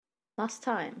Last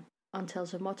time on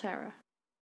Tales of Mortera.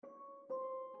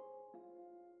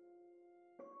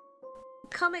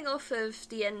 Coming off of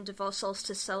the end of our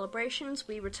solstice celebrations,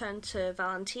 we returned to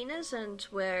Valentina's and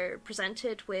were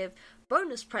presented with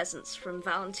bonus presents from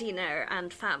Valentina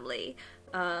and family.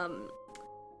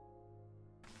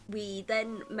 We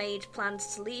then made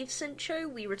plans to leave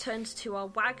Cincho. We returned to our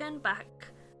wagon back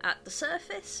at the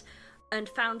surface and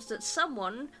found that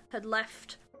someone had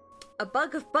left a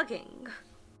bug of bugging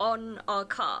on our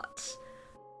cart.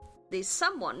 There's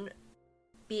someone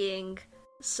being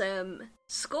some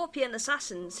Scorpion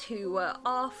assassins who were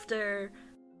after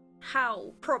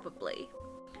Hal, probably.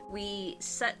 We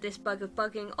set this bug of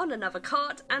bugging on another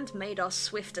cart and made our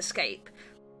swift escape.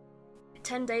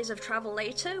 10 days of travel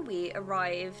later, we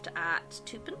arrived at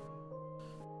Tupen.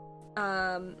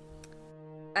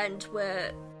 And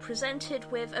were presented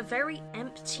with a very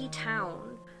empty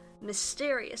town.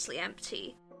 Mysteriously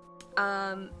empty.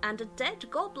 And a dead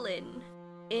goblin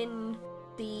in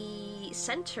the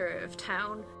center of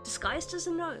town, disguised as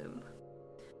a gnome.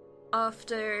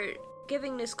 After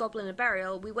giving this goblin a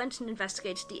burial, we went and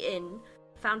investigated the inn,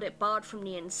 found it barred from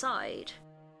the inside,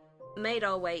 made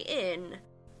our way in,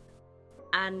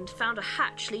 and found a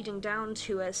hatch leading down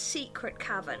to a secret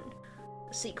cavern,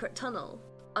 a secret tunnel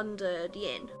under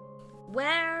the inn,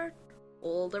 where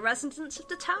all the residents of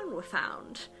the town were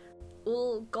found.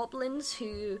 All goblins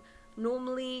who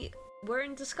normally were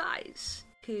in disguise,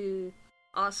 who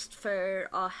asked for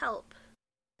our help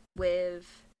with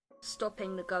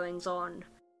stopping the goings-on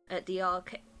at the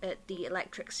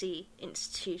Electric Sea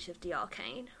Institute of the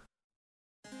Arcane.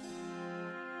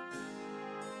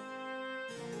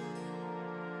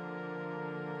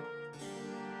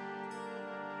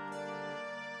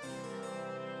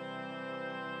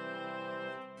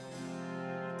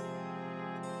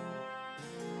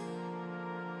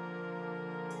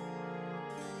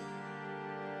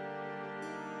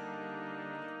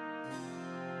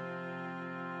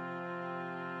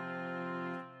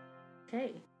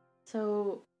 Okay,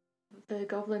 so the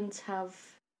goblins have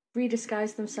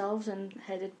redisguised themselves and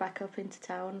headed back up into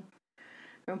town.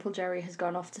 Rumpeljerry has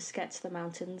gone off to sketch the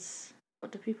mountains.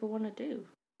 What do people want to do?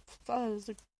 That is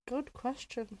a good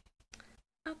question.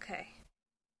 Okay.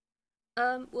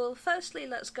 Well, firstly,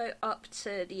 let's go up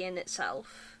to the inn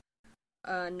itself.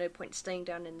 No point staying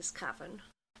down in this cavern.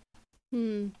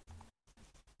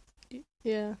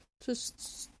 Yeah,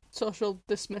 just social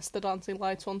dismiss the dancing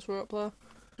lights once we're up there.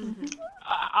 Mm-hmm.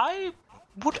 I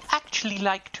would actually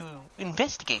like to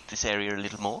investigate this area a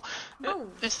little more.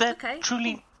 Is there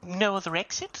truly no other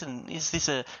exit? And is this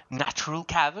a natural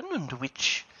cavern into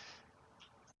which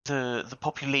the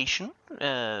population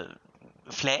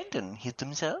fled and hid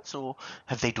themselves? Or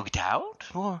have they dug it out?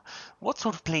 Or what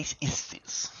sort of place is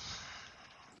this?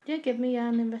 Yeah, give me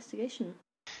an investigation.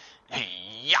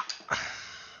 Yeah.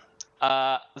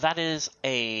 That is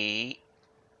a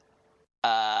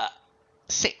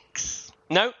 6.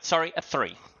 No, sorry, a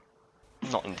 3.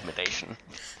 Not intimidation.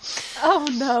 Oh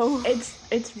no.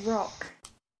 It's rock.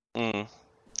 I'm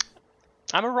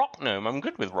a rock gnome. I'm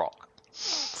good with rock.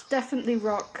 It's definitely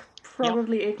rock.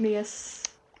 Probably igneous.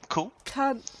 Cool.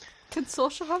 Can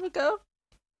Sasha have a go?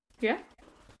 Yeah.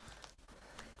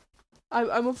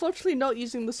 I'm unfortunately not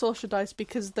using the Sasha dice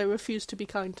because they refuse to be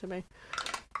kind to me.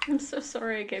 I'm so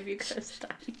sorry I gave you cursed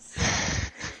dice.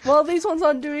 Well, these ones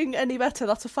aren't doing any better.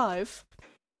 That's a 5.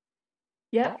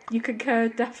 Yep, you concur.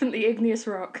 Definitely igneous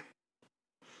rock.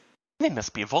 There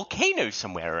must be a volcano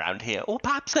somewhere around here, or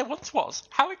perhaps there once was.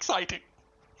 How exciting.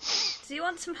 Do you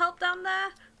want some help down there?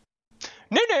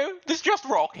 No, there's just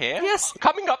rock here. Yes.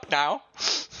 Coming up now.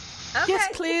 Okay. Yes,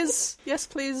 please. Yes,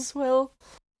 please, Will.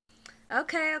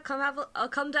 Okay, I'll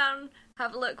come down,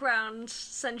 have a look round,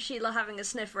 send Sheila having a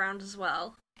sniff around as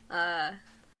well.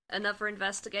 Another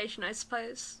investigation, I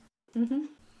suppose. Mm-hmm.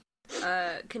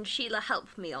 Can Sheila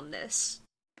help me on this?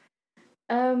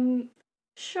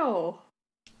 Sure.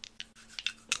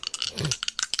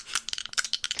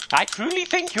 I truly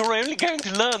think you're only going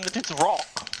to learn that it's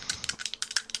rock.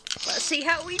 Let's see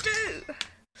how we do.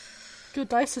 Your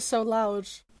dice are so loud.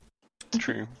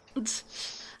 True.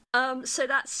 So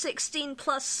that's 16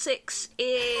 plus 6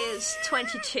 is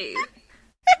 22.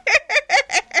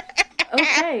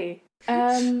 Okay.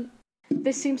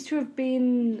 This seems to have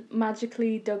been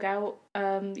magically dug out.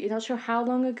 You're not sure how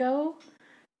long ago,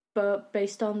 but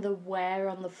based on the wear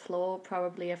on the floor,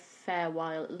 probably a fair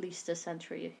while, at least a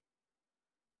century.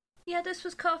 Yeah, this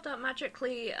was carved out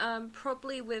magically,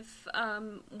 probably with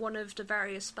one of the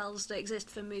various spells that exist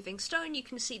for moving stone. You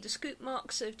can see the scoop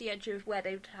marks of the edge of where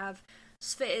they would have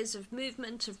spheres of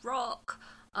movement of rock.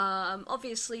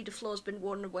 Obviously, the floor's been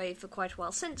worn away for quite a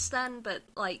while since then, but,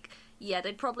 Yeah,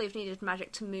 they'd probably have needed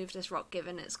magic to move this rock,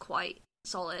 given it's quite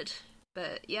solid.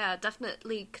 But yeah,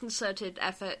 definitely concerted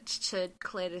effort to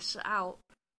clear this out.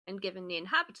 And given the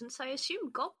inhabitants, I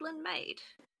assume goblin-made.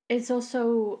 It's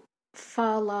also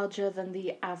far larger than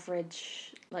the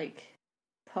average,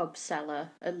 pub cellar,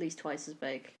 at least twice as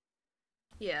big.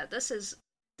 Yeah, this is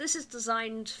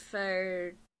designed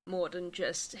for more than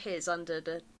just here's under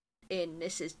the inn.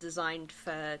 This is designed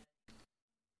for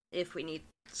if we need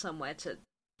somewhere to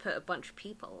put a bunch of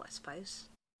people, I suppose.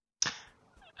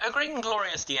 A great and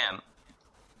glorious DM.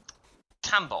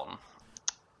 Tambon.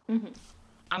 Mm-hmm.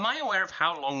 Am I aware of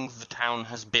how long the town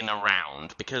has been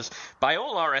around? Because by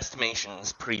all our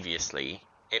estimations previously,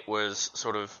 it was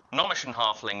sort of Gnomish and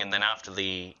Halfling, and then after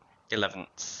the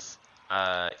 11th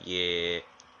year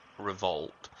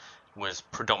revolt was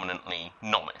predominantly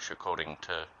Gnomish, according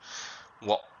to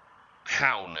what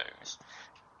Hal knows.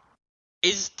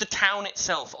 Is the town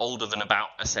itself older than about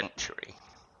a century?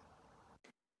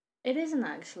 It isn't,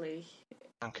 actually.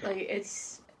 Okay.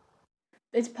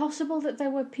 It's possible that there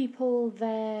were people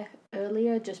there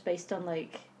earlier, just based on,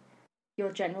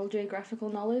 your general geographical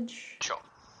knowledge. Sure.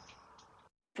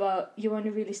 But you only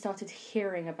really started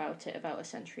hearing about it about a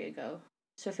century ago.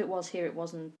 So if it was here, it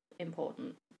wasn't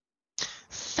important.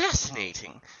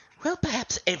 Fascinating. Well,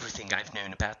 perhaps everything I've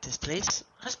known about this place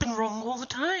has been wrong all the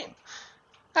time.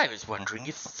 I was wondering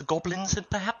if the goblins had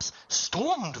perhaps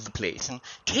stormed the place and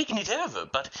taken it over,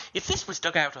 but if this was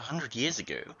dug out 100 years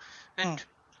ago, and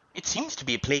it seems to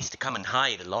be a place to come and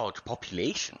hide a large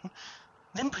population,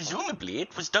 then presumably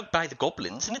it was dug by the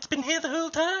goblins and it's been here the whole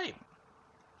time.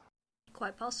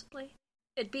 Quite possibly.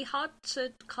 It'd be hard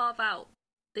to carve out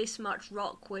this much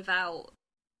rock without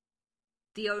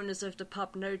the owners of the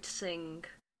pub noticing.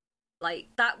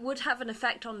 That would have an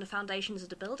effect on the foundations of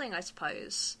the building, I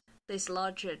suppose. This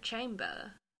larger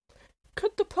chamber.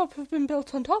 Could the pub have been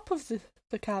built on top of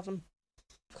the cavern?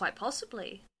 Quite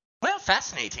possibly. Well,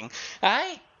 fascinating.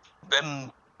 I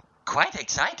am quite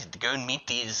excited to go and meet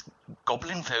these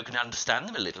goblin folk and understand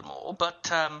them a little more, but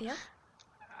Yeah.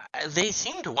 They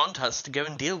seem to want us to go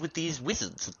and deal with these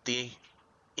wizards at the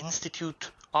Institute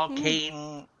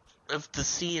Arcane of the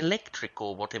Sea Electric,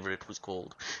 or whatever it was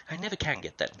called. I never can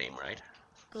get that name right.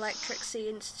 Electric Sea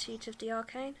Institute of the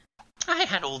Arcane? I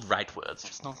had all the right words,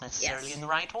 just not necessarily in the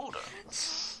right order.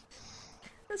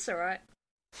 That's alright.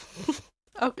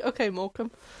 Okay,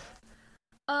 Morecambe.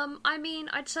 I mean,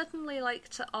 I'd certainly like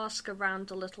to ask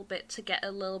around a little bit to get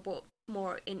a little bit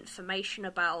more information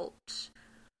about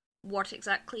what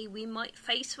exactly we might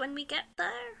face when we get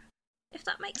there, if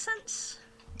that makes sense.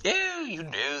 Oh, you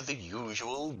know, the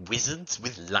usual wizards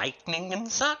with lightning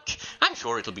and such. I'm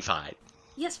sure it'll be fine.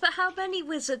 Yes, but how many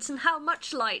wizards and how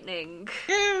much lightning?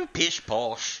 Oh,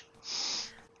 pish-posh.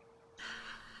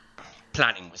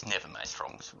 Planning was never my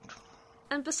strong suit.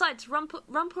 And besides,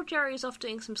 Rumpeljerry's off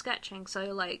doing some sketching,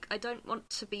 so, I don't want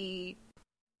to be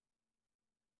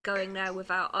going there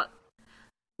without our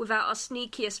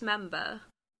sneakiest member.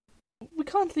 We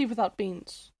can't leave without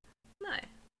beans. No,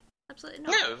 absolutely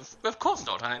not. No, of course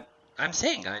not. I'm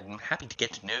saying I'm happy to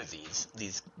get to know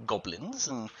these goblins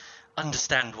and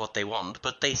understand what they want,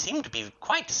 but they seem to be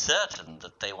quite certain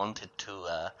that they wanted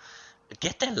to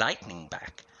get their lightning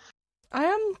back. I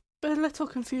am a little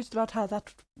confused about how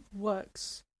that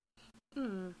works.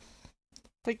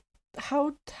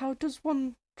 How does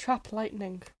one trap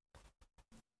lightning?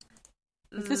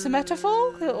 Is this a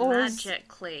metaphor? Or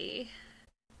magically.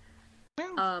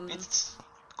 It's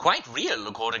quite real,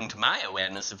 according to my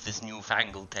awareness of this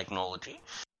newfangled technology.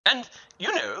 And,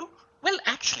 well,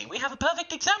 actually, we have a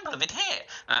perfect example of it here.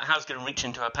 Hal's going to reach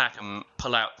into her pack and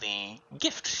pull out the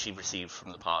gift she received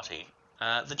from the party.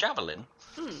 The javelin.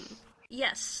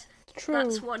 Yes. True.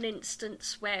 That's one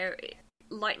instance where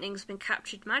lightning's been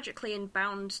captured magically and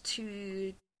bound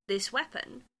to this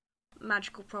weapon.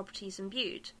 Magical properties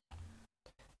imbued.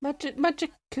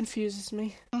 Magic confuses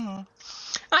me.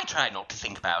 I try not to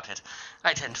think about it.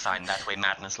 I tend to find that way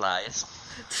madness lies.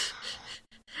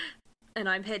 And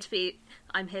I'm here to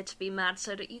be mad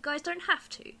so that you guys don't have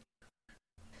to.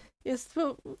 Yes,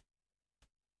 well,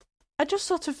 I just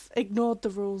sort of ignored the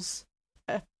rules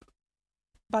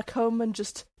back home and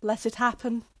just let it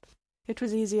happen. It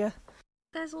was easier.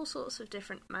 There's all sorts of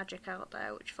different magic out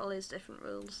there which follows different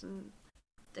rules and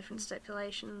different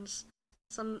stipulations.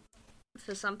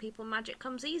 For some people, magic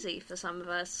comes easy. For some of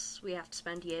us, we have to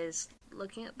spend years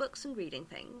looking at books and reading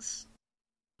things.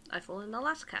 I fall in the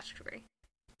latter category.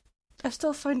 I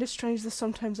still find it strange that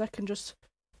sometimes I can just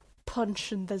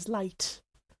punch and there's light.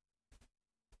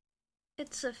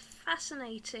 It's a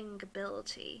fascinating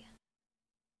ability.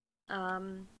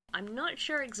 I'm not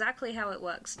sure exactly how it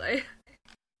works, though.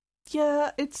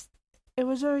 Yeah, it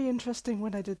was very interesting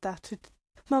when I did that.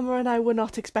 Mama and I were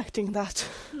not expecting that.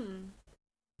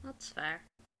 That's fair.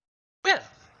 Well,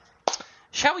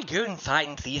 shall we go and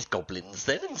find these goblins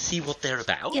then and see what they're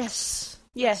about? Yes,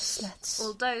 let's.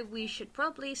 Although we should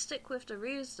probably stick with the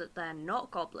ruse that they're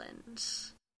not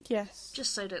goblins. Yes.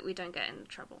 Just so that we don't get into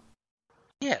trouble.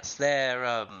 Yes,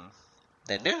 they're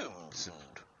gnomes and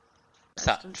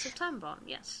Residents such. of Tambon,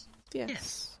 yes.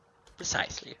 Yes.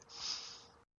 Precisely.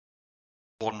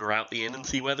 Wander out the inn and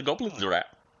see where the goblins are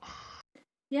at.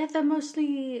 Yeah, they're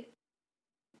mostly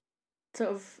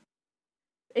sort of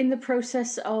in the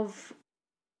process of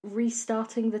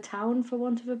restarting the town, for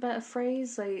want of a better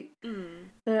phrase. Like,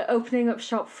 they're opening up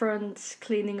shop fronts,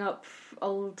 cleaning up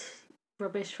old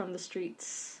rubbish from the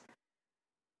streets,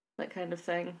 that kind of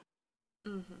thing.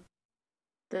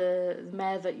 The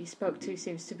mayor that you spoke to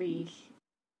seems to be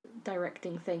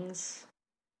directing things.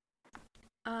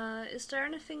 Is there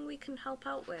anything we can help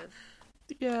out with?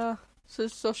 Yeah, so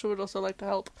Sasha would also like to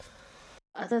help.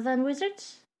 Other than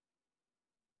wizards?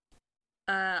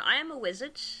 I am a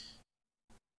wizard.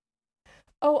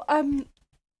 Oh,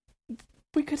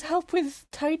 we could help with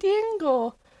tidying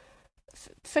or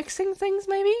fixing things,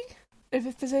 maybe?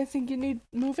 If there's anything you need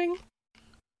moving?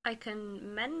 I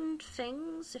can mend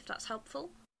things, if that's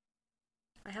helpful.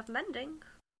 I have mending.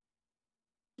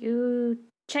 You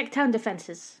check town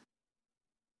defences.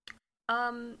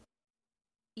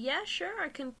 Yeah, sure, I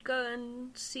can go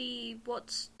and see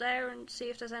what's there and see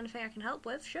if there's anything I can help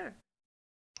with, sure.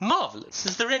 Marvellous.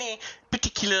 Is there any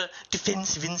particular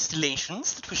defensive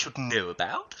installations that we should know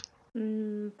about?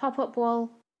 Pop-up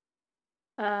wall.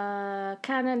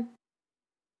 Cannon.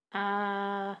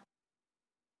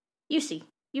 You see.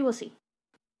 You will see.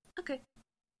 Okay.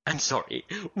 I'm sorry,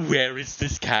 where is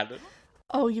this cannon?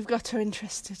 Oh, you've got her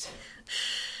interested.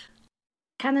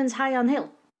 Cannon's high on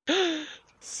hill.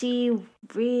 See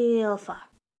real far.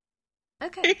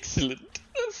 Okay. Excellent.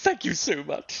 Thank you so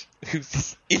much.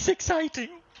 This is exciting.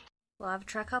 We'll have a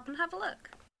trek up and have a look.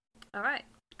 Alright.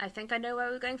 I think I know where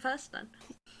we're going first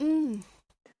then.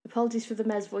 Apologies for the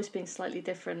mayor's voice being slightly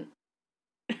different.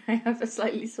 I have a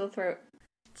slightly sore throat.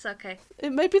 It's okay.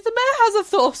 Maybe the mayor has a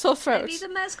sore throat. Maybe the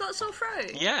mayor's got a sore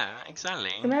throat. Yeah,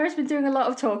 exactly. The mayor has been doing a lot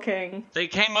of talking. They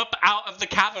came up out of the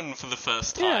cavern for the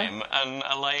first time and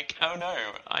are like, oh no,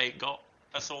 I got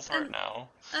a sore throat now.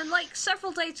 And like,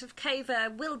 several days of cave air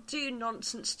will do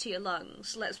nonsense to your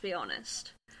lungs, let's be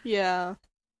honest. Yeah.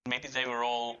 Maybe they were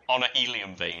all on a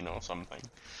helium vein or something.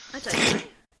 I don't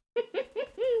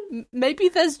know. Maybe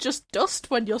there's just dust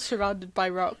when you're surrounded by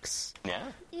rocks.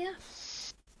 Yeah. Yeah.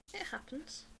 It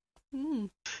happens.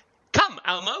 Come,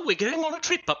 Alma, we're going on a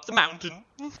trip up the mountain.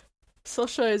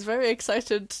 Sasha is very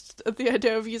excited at the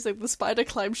idea of using the spider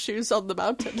climb shoes on the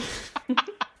mountain.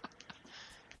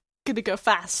 Gonna go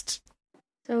fast.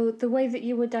 So the way that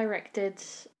you were directed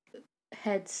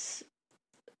heads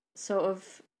sort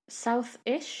of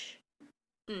south-ish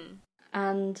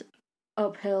and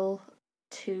uphill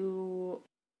to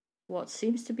what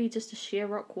seems to be just a sheer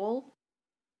rock wall.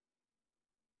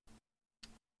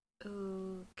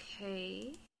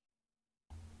 Okay.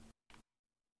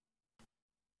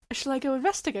 Shall I go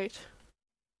investigate?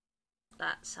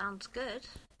 That sounds good.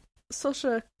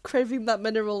 Sasha, craving that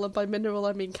mineral, and by mineral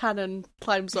I mean cannon,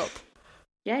 climbs up.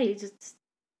 Yeah, you just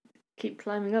keep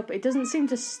climbing up. It doesn't seem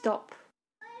to stop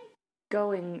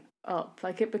going up.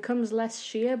 Like, it becomes less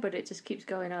sheer, but it just keeps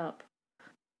going up.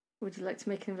 Would you like to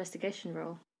make an investigation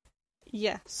roll?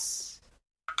 Yes.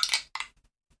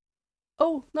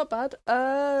 Oh, not bad.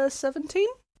 17?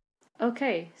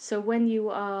 Okay, so when you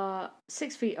are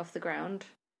 6 feet off the ground,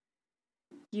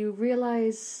 you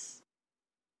realise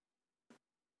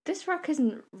this rock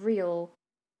isn't real.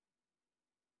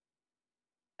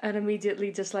 And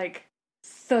immediately just, like,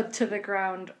 thud to the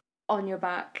ground on your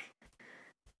back.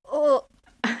 Oh!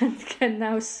 And can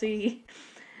now see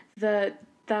that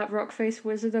rock face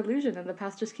was an illusion and the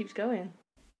path just keeps going.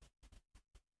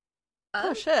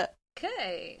 Oh, shit.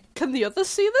 Okay. Can the others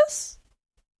see this?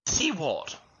 See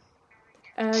what?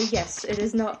 Yes, it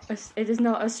is not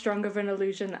as strong of an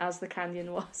illusion as the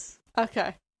canyon was.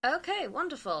 Okay. Okay,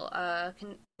 wonderful.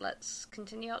 Let's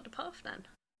continue out the path then.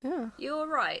 Yeah. You were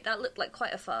right. That looked like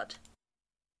quite a thud.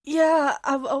 Yeah,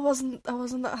 I wasn't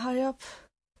that high up.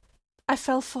 I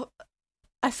fell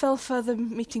further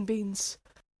meeting beans.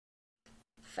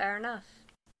 Fair enough.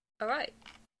 Alright.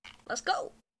 Let's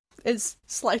go. Is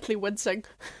slightly wincing.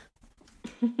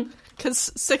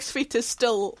 Because 6 feet is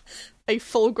still a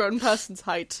full-grown person's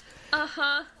height.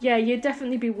 Uh-huh. Yeah, you'd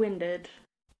definitely be winded.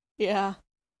 Yeah.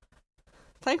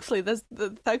 Thankfully, there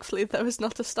is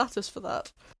not a status for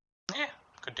that. Yeah,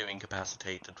 could do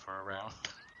incapacitated for a round.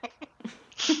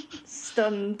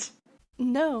 stunned?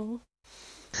 No.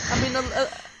 I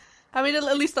mean,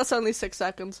 at least that's only 6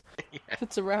 seconds. Yeah. If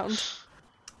it's around.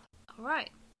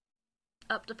 Alright.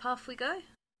 Up the path we go.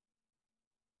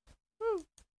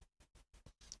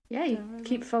 Yeah, you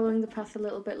keep following the path a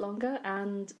little bit longer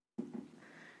and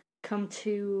come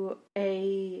to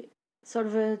a sort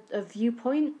of a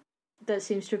viewpoint that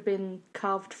seems to have been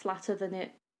carved flatter than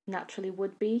it naturally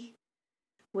would be,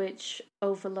 which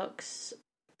overlooks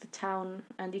the town,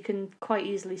 and you can quite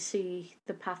easily see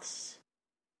the paths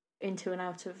into and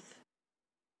out of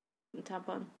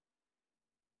Tampon.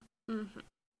 Mm-hmm.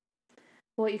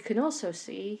 What you can also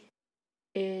see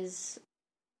is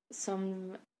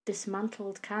some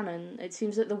dismantled cannon. It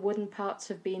seems that the wooden parts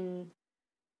have been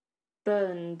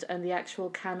burned and the actual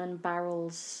cannon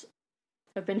barrels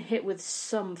have been hit with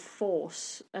some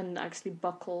force and actually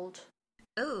buckled.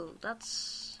 Oh,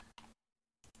 that's...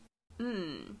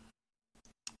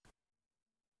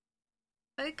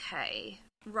 Okay,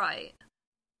 right.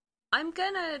 I'm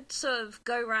gonna sort of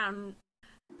go around,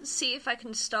 see if I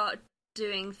can start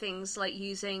doing things like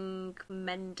using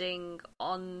mending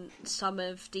on some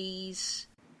of these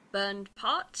burned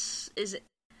parts. Is it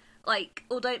like,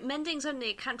 although mending's only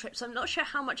a cantrip, so I'm not sure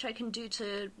how much I can do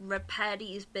to repair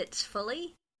these bits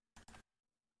fully,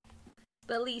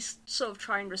 but at least sort of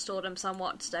try and restore them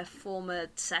somewhat to their former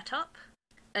setup,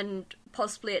 and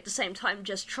possibly at the same time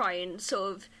just try and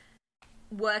sort of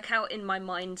work out in my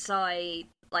mind's eye,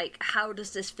 like, how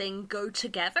does this thing go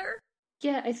together?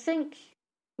 Yeah, I think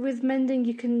with mending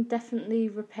you can definitely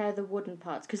repair the wooden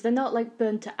parts, because they're not, like,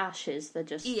 burned to ashes, they're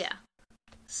just... Yeah.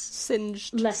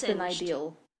 Singed. Less than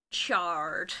ideal.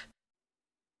 Charred.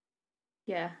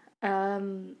 Yeah.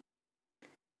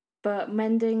 But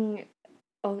mending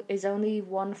is only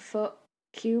 1 foot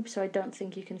cube, so I don't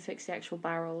think you can fix the actual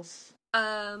barrels.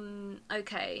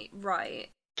 Okay, right.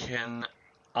 Can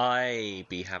I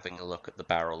be having a look at the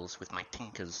barrels with my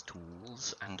tinker's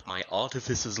tools and my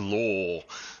artificer's lore,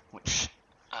 which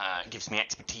gives me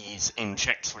expertise in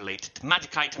checks related to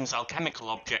magic items, alchemical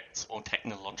objects, or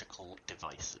technological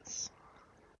devices?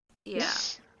 Yeah.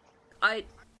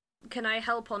 Can I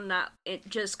help on that? It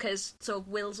just because sort of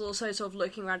Will's also sort of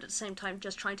looking around at the same time,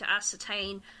 just trying to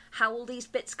ascertain how all these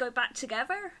bits go back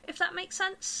together, if that makes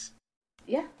sense?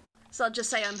 Yeah. So I'll just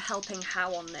say I'm helping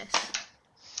How on this.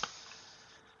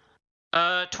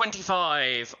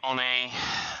 25 on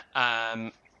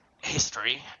a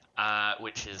history,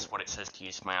 which is what it says to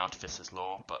use my artificer's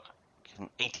lore, but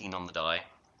 18 on the die.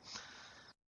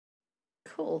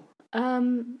 Cool.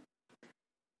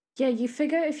 Yeah, you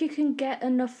figure if you can get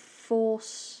enough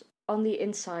force on the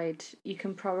inside, you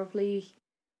can probably...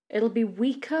 It'll be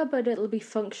weaker, but it'll be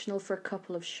functional for a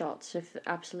couple of shots if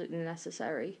absolutely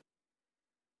necessary.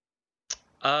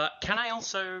 Can I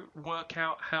also work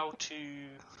out how to...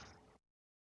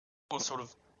 or sort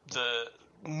of the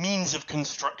means of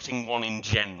constructing one in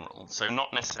general, so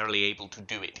not necessarily able to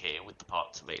do it here with the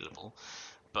parts available,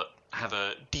 but have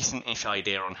a decent-ish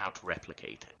idea on how to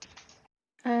replicate it?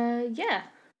 Yeah.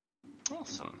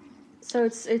 Awesome. So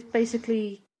it's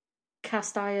basically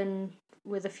cast iron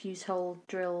with a fuse hole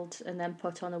drilled and then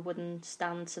put on a wooden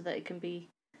stand so that it can be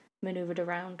manoeuvred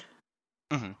around.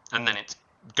 Mm-hmm. And then it's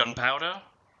gunpowder,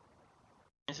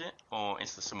 is it? Or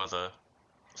is there some other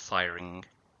firing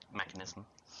mechanism?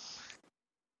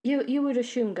 You would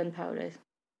assume gunpowder.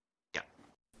 Yeah.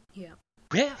 Yeah.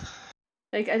 Yeah.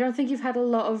 Like, I don't think you've had a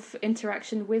lot of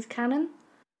interaction with cannon.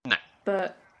 No.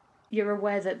 But you're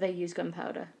aware that they use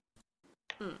gunpowder.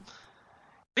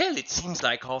 Well, it seems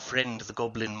like our friend the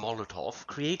Goblin Molotov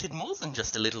created more than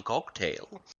just a little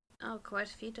cocktail. Oh, quite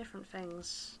a few different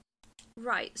things.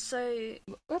 Right, so...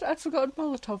 I'd forgotten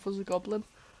Molotov was a goblin.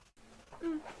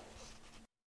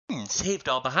 Saved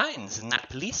our behinds in that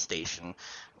police station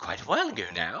quite a while ago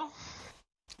now.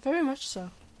 Very much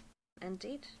so.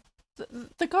 Indeed.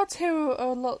 The gods here are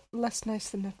a lot less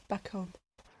nice than back home.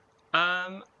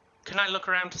 Can I look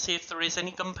around to see if there is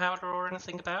any gunpowder or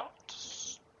anything about?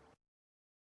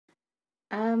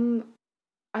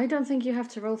 I don't think you have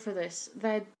to roll for this.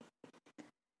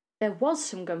 There was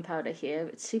some gunpowder here.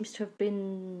 It seems to have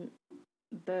been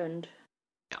burned.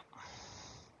 Yeah.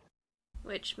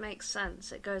 Which makes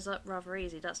sense. It goes up rather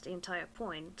easy. That's the entire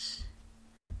point.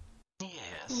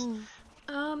 Yes.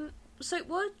 So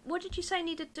what did you say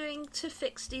needed doing to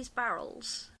fix these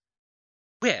barrels?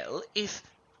 Well, if,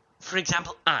 for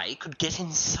example, I could get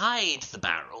inside the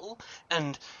barrel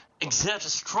and exert a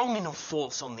strong enough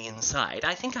force on the inside,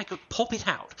 I think I could pop it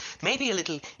out. Maybe a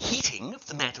little heating of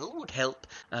the metal would help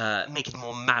make it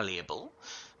more malleable,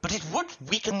 but it would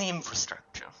weaken the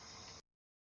infrastructure.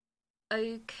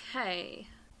 Okay.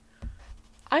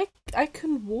 I I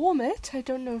can warm it. I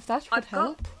don't know if that would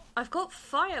help. I've got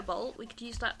Firebolt. We could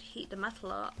use that to heat the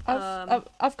metal up.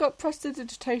 I've got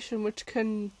Prestidigitation, which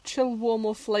can chill, warm,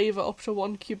 or flavour up to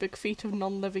 1 cubic feet of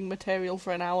non-living material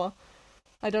for an hour.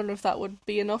 I don't know if that would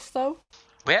be enough, though.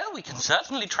 Well, we can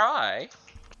certainly try.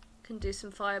 Can do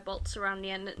some Firebolts around the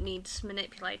end that needs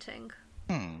manipulating.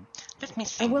 Let me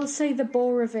think. I will say the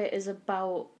bore of it is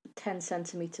about 10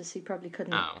 centimetres, so you probably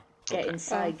couldn't get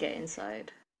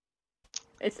inside.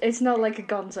 It's not like a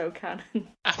gonzo cannon.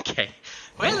 Okay.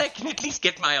 Well, I can at least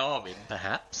get my arm in,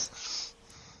 perhaps.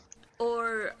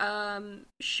 Or,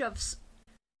 shoves.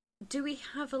 Do we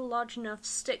have a large enough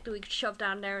stick that we could shove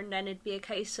down there, and then it'd be a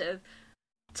case of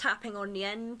tapping on the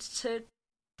end to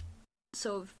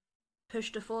sort of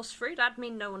push the force through? That'd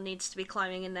mean no one needs to be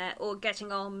climbing in there, or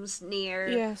getting arms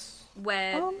near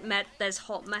where there's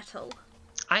hot metal.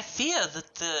 I fear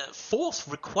that the force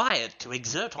required to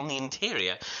exert on the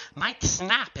interior might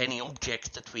snap any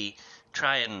object that we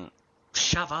try and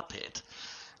shove up it.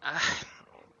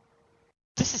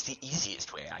 This is the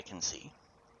easiest way I can see.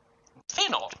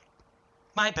 Fear not.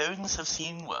 My bones have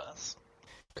seen worse.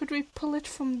 Could we pull it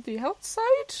from the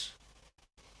outside?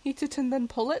 Heat it and then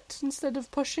pull it, instead of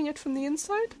pushing it from the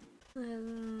inside?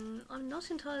 I'm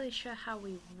not entirely sure how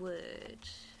we would.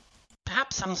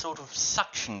 Perhaps some sort of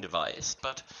suction device,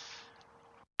 but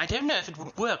I don't know if it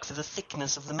would work for the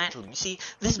thickness of the metal. You see,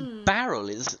 this barrel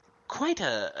is quite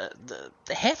a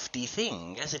hefty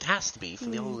thing, as it has to be for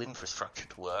the whole infrastructure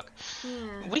to work.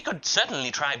 Yeah. We could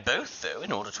certainly try both, though,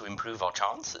 in order to improve our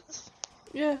chances.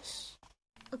 Yes.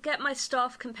 I'll get my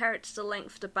staff, compare it to the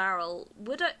length of the barrel.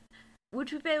 Would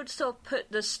we be able to sort of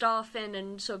put the staff in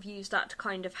and sort of use that to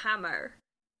kind of hammer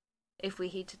if we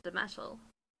heated the metal?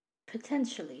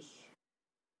 Potentially.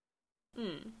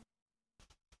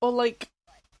 Or, like,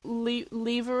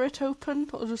 lever it open,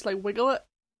 or just, like, wiggle it?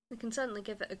 We can certainly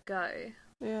give it a go.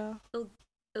 Yeah.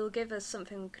 It'll give us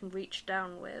something we can reach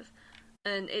down with.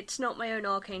 And it's not my own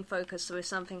arcane focus, so if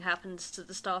something happens to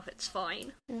the staff, it's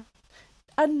fine. Yeah.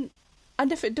 And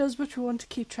if it does, which we want to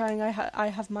keep trying, I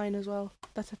have mine as well.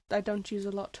 That I don't use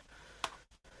a lot.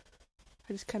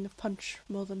 I just kind of punch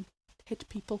more than hit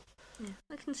people. Yeah,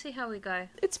 I can see how we go.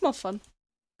 It's more fun.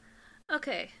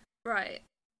 Okay, right.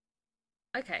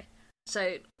 Okay,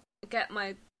 so get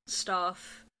my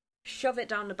staff, shove it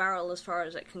down the barrel as far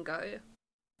as it can go.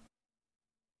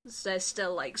 There's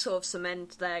still, like, sort of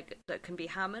cement there that can be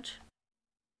hammered.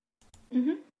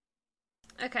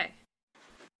 Okay.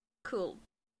 Cool.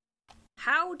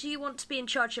 How do you want to be in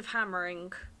charge of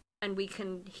hammering, and we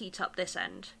can heat up this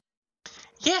end?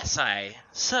 Yes, I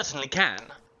certainly can.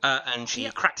 And she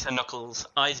cracks her knuckles,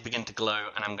 eyes begin to glow,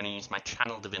 and I'm going to use my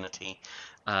channel divinity,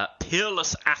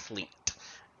 Peerless Athlete,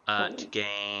 to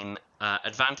gain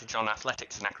advantage on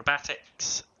athletics and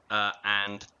acrobatics,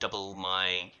 and double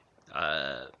my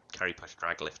carry, push,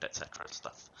 drag, lift, etc.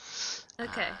 stuff.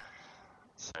 Okay.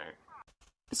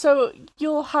 So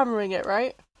you're hammering it,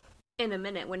 right? In a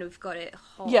minute when we've got it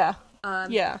hot. Yeah.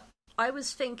 Yeah. I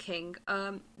was thinking,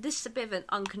 this is a bit of an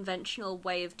unconventional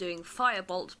way of doing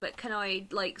Firebolt, but can I,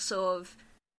 like, sort of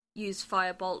use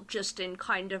Firebolt just in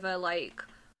kind of a, like,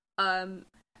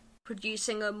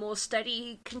 producing a more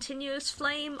steady, continuous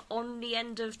flame on the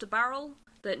end of the barrel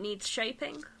that needs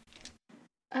shaping?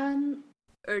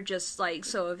 Or just, like,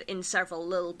 sort of in several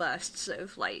little bursts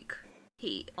of, like,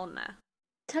 heat on there?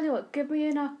 Tell you what, give me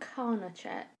an Arcana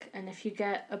check, and if you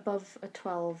get above a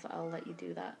 12, I'll let you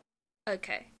do that.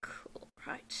 Okay, cool,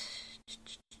 right.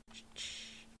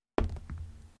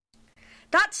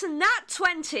 That's a nat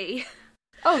 20!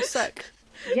 Oh, sick.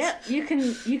 Yeah, you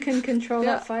can control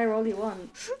that fire all you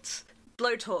want.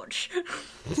 Blowtorch.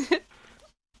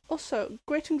 Also,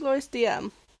 Great and Glorious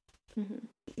DM.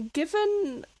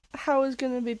 Given how I was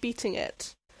going to be beating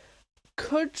it,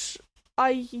 could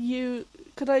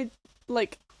I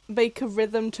like make a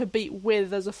rhythm to beat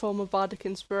with as a form of bardic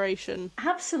inspiration?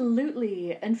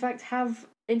 Absolutely. In fact, have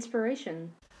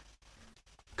inspiration.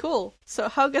 Cool. So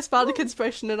Hal gets bardic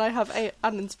inspiration and I have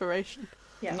an inspiration.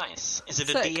 Yeah. Nice. Is it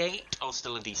a D8 or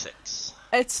still a D6?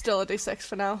 It's still a D6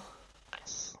 for now.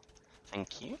 Nice.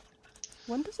 Thank you.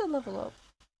 When does it level up?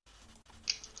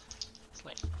 It's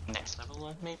like next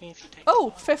level, maybe, if you take...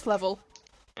 Oh, 5th level.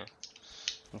 Yeah.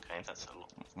 Okay, that's a lot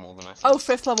more than I thought. Oh,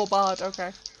 5th level bard,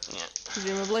 okay. Yeah.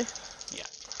 Presumably. Yeah.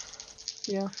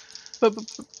 Yeah. But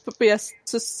yes,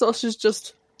 so Sasha's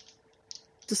just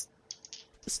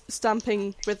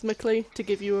stamping rhythmically to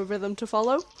give you a rhythm to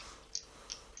follow.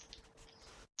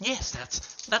 Yes,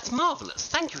 that's marvellous.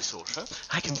 Thank you, Sorcha.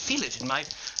 I can feel it in my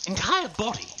entire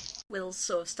body. Will's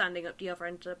sort of standing up the other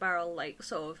end of the barrel, like,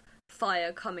 sort of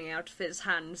fire coming out of his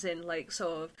hands in, like,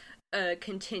 sort of a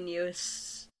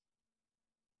continuous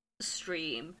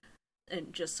stream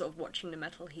and just sort of watching the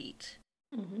metal heat.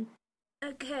 Mm-hmm.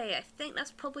 Okay, I think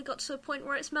that's probably got to a point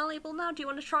where it's malleable now. Do you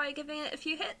want to try giving it a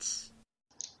few hits?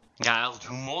 I'll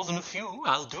do more than a few.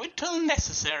 I'll do it till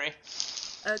necessary.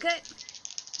 Okay,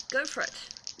 go for it.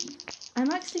 I'm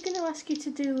actually going to ask you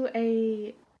to do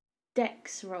a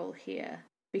dex roll here,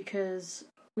 because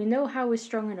we know how we're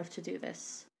strong enough to do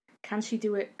this. Can she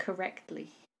do it correctly?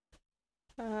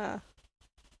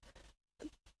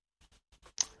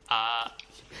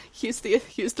 Use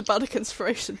the bardic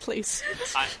inspiration, please.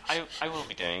 I will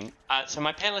be doing. So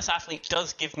my Peerless Athlete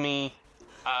does give me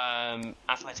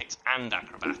athletics and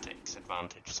acrobatics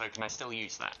advantage, so can I still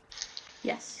use that?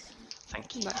 Yes.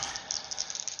 Thank you.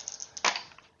 Nice.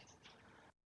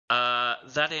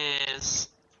 That is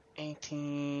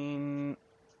 18.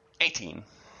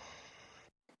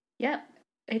 Yep.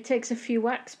 It takes a few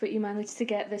whacks, but you manage to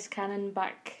get this cannon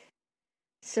back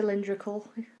cylindrical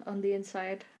on the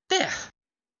inside. There.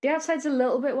 The outside's a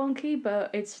little bit wonky, but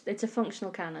it's a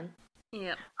functional cannon.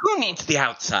 Yeah. Who needs the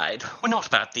outside? We're not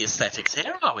about the aesthetics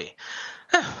here, are we?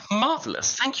 Oh,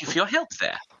 marvellous. Thank you for your help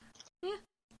there. Yeah.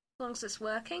 As long as it's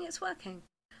working, it's working.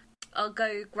 I'll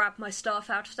go grab my staff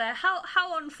out of there.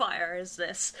 How on fire is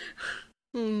this?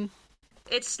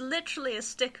 It's literally a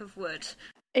stick of wood.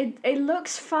 It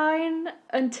looks fine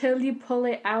until you pull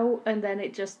it out, and then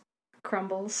it just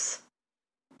crumbles.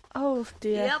 Oh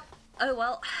dear. Yep. Oh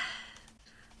well.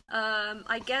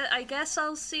 I guess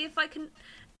I'll see if I can.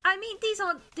 I mean,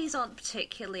 these aren't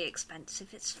particularly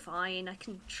expensive. It's fine. I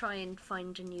can try and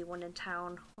find a new one in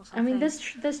town or something. I mean,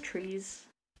 there's trees.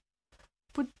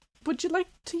 Would you like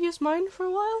to use mine for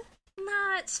a while?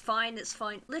 Nah, it's fine. It's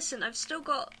fine. Listen, I've still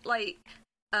got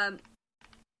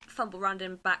fumble around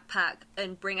in backpack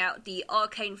and bring out the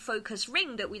arcane focus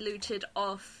ring that we looted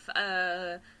off.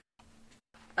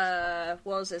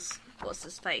 What's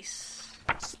his face?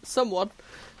 Someone.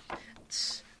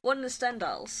 One of the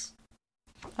Stendhals.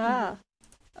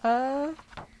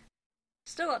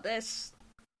 Still got this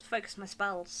to focus my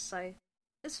spells, so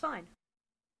it's fine.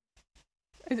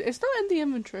 It's not in the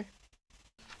inventory.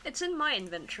 It's in my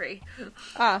inventory.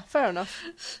 Fair enough.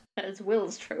 It's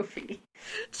Will's trophy.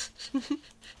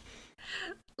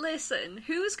 Listen,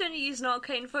 who's going to use an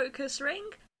arcane focus ring?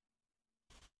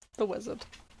 The wizard.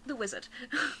 The wizard.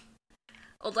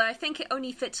 Although I think it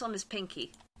only fits on his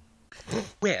pinky.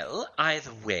 Well,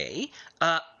 either way,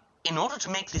 in order to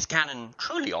make this cannon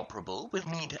truly operable, we'll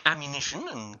need ammunition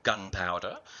and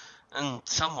gunpowder, and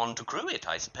someone to crew it,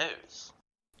 I suppose.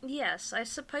 Yes, I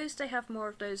suppose they have more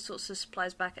of those sorts of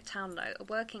supplies back at town, though. A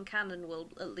working cannon will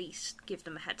at least give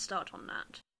them a head start on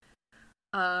that.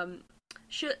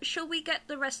 Shall we get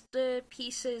the rest of the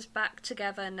pieces back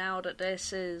together now that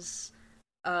this is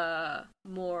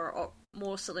more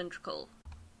cylindrical?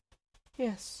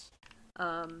 Yes.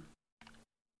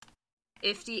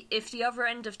 If the other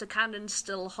end of the cannon's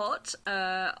still hot,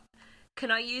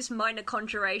 can I use minor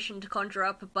conjuration to conjure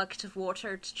up a bucket of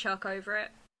water to chuck over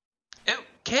it? Oh,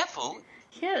 careful!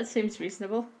 Yeah, that seems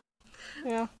reasonable.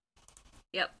 Yeah.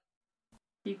 Yep.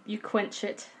 You quench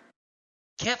it.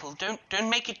 Careful, don't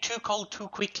make it too cold too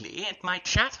quickly, it might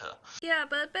shatter. Yeah,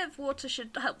 but a bit of water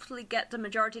should hopefully get the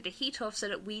majority of the heat off so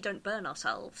that we don't burn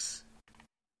ourselves.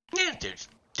 Yeah,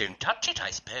 don't touch it,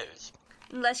 I suppose.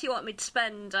 Unless you want me to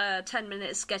spend 10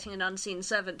 minutes getting an unseen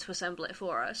servant to assemble it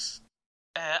for us.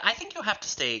 I think you'll have to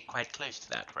stay quite close to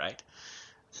that, right?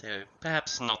 So,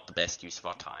 perhaps not the best use of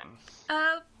our time.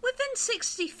 Within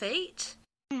 60 feet.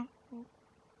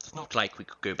 It's not like we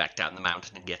could go back down the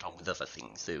mountain and get on with other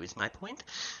things, though, is my point.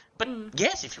 But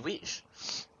yes, if you wish.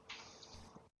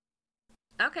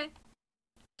 Okay.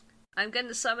 I'm going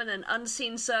to summon an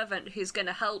unseen servant who's going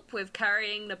to help with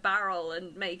carrying the barrel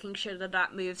and making sure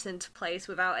that moves into place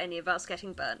without any of us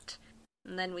getting burnt.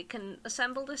 And then we can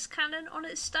assemble this cannon on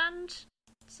its stand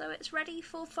so it's ready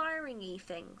for firing-y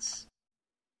things.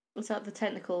 Was that the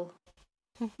technical?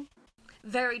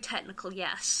 Very technical,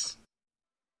 yes.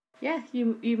 Yeah,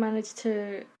 you managed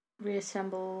to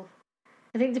reassemble.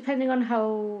 I think depending on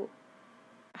how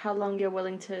long you're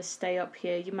willing to stay up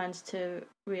here, you managed to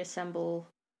reassemble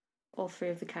all three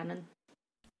of the cannon.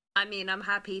 I mean, I'm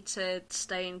happy to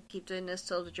stay and keep doing this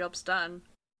till the job's done.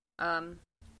 Do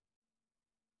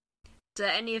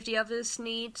any of the others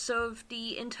need sort of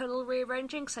the internal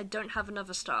rearranging? Because I don't have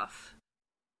another staff.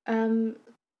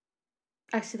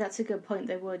 Actually, that's a good point.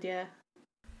 They would, yeah.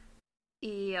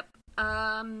 Yep.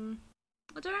 Are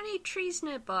there any trees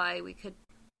nearby we could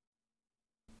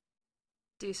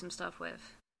do some stuff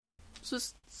with? So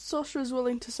Sasha is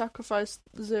willing to sacrifice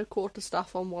the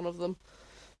quarterstaff on one of them.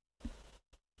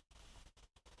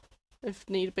 if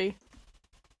need be.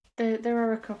 There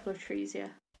are a couple of trees, yeah.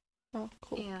 Oh,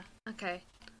 cool. Yeah, okay.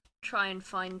 Try and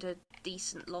find a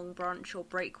decent long branch or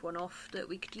break one off that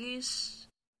we could use.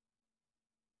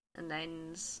 And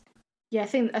then... Yeah, I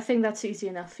think that's easy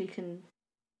enough. You can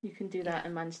do that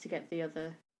and manage to get the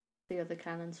other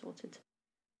cannon sorted.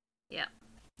 Yeah.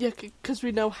 Yeah, because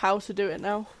we know how to do it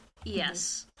now.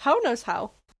 Yes. How knows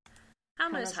how? How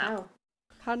knows how?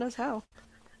 How knows how?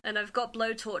 And I've got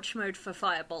blowtorch mode for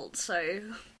firebolt, so...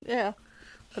 Yeah.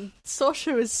 And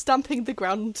Sorsha is stamping the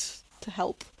ground to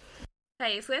help.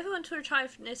 Hey, if we ever want to try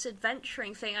this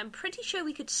adventuring thing, I'm pretty sure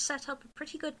we could set up a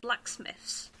pretty good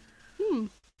blacksmiths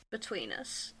between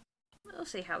us. We'll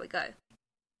see how we go.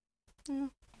 Yeah.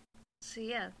 So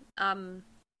yeah,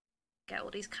 get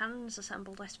all these cannons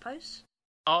assembled, I suppose.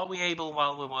 Are we able,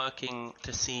 while we're working,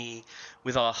 to see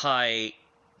with our high,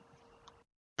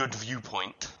 good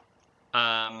viewpoint,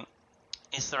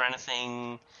 is there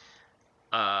anything,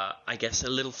 I guess, a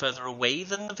little further away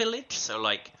than the village? So,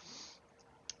 like,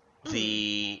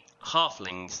 the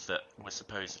halflings that were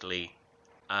supposedly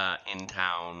in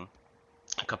town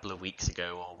a couple of weeks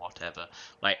ago or whatever.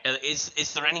 Like,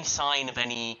 is there any sign of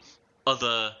any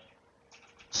other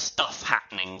stuff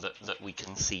happening that we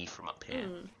can see from up here?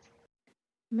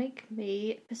 Make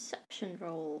me a perception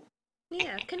roll.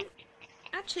 Yeah, can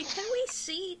we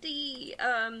see the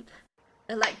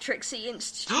Electric Sea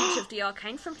Institute of the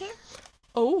Arcane from here?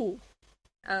 Oh.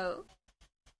 I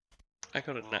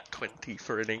got a nat 20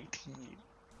 for an 18.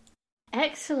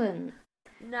 Excellent.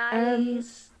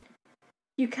 Nice.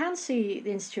 You can see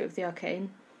the Institute of the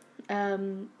Arcane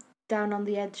down on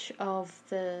the edge of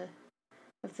the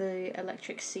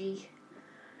Electric Sea.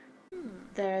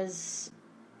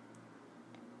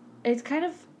 It's kind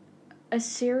of a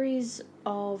series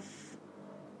of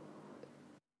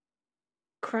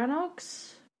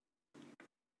Cranogs.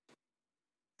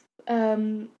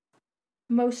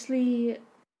 Mostly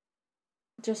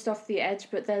just off the edge,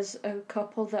 but there's a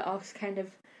couple that are kind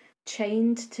of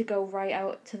chained to go right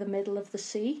out to the middle of the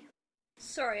sea.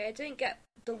 Sorry, I didn't get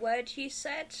the word you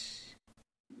said.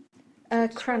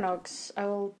 Cranogs.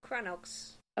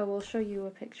 Cranogs. I will show you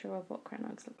a picture of what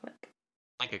Cranogs look like.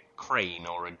 Like a crane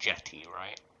or a jetty,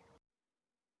 right?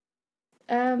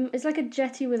 It's like a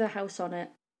jetty with a house on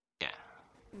it. Yeah.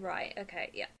 Right,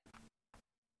 okay, yeah.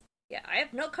 Yeah, I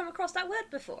have not come across that word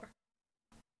before.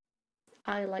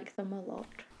 I like them a lot.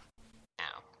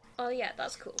 Yeah. Oh yeah,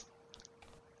 that's cool.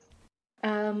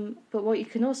 But what you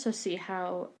can also see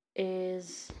how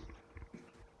is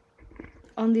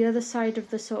on the other side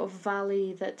of the sort of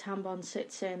valley that Tambon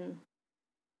sits in,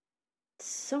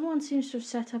 someone seems to have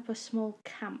set up a small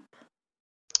camp.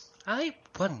 I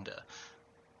wonder.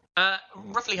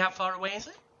 Roughly how far away is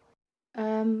it?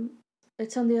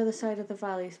 It's on the other side of the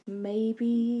valley,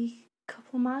 maybe a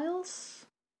couple miles,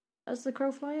 as the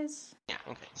crow flies. Yeah,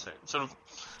 okay, so sort of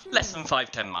less than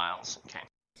 5-10 miles, okay.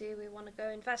 Do we want to go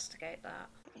investigate that?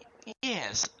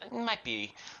 Yes, it might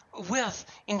be worth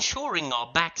ensuring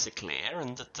our backs are clear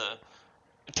and that the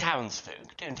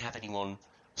townsfolk don't have anyone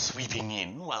sweeping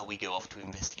in while we go off to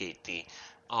investigate the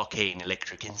Arcane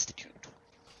Electric Institute.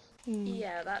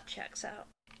 Yeah, that checks out.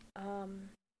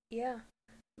 Yeah.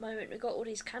 Moment we got all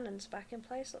these cannons back in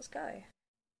place, let's go.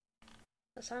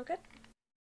 That sound good?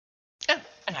 Oh,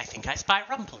 and I think I spy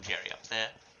Rumpeljerry up there,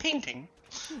 painting.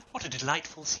 What a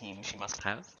delightful scene she must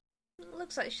have.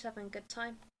 Looks like she's having a good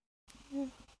time.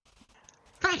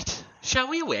 Right, shall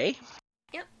we away?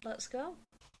 Yep, let's go.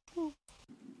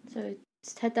 So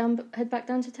just head back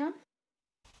down to town?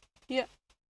 Yeah.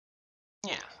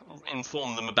 Yeah,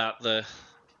 inform them about the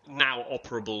now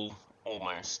operable,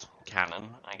 almost, cannon,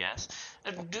 I guess.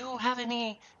 Do you have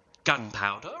any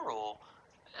gunpowder or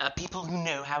people who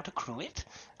know how to crew it?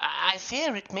 I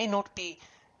fear it may not be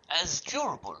as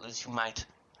durable as you might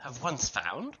have once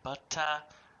found, but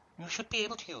you should be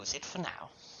able to use it for now.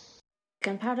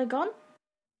 Gunpowder gone?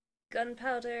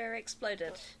 Gunpowder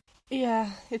exploded. Yeah,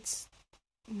 it's...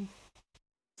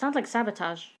 Sounds like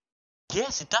sabotage.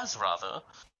 Yes, it does, rather.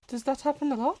 Does that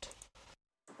happen a lot?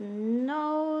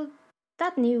 No,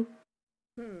 that new.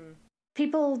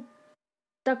 People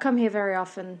don't come here very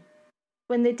often.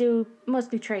 When they do,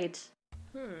 mostly trades.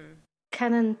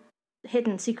 Cannon,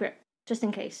 hidden, secret, just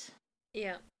in case.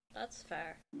 Yeah, that's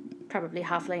fair. Probably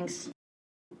halflings.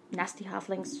 Nasty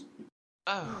halflings.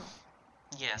 Oh,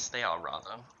 yes, they are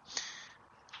rather.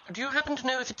 Do you happen to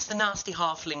know if it's the nasty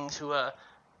halflings who are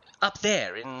up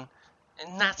there in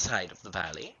that side of the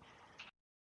valley?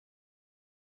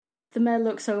 The mayor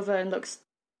looks over and looks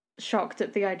shocked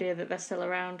at the idea that they're still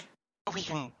around. We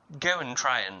can go and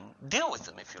try and deal with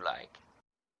them if you like.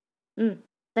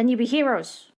 Then you be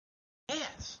heroes.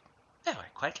 Yes. Oh, I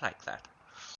quite like that.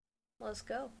 Let's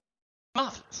go.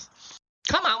 Marvellous.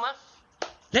 Come, Alma.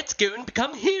 Let's go and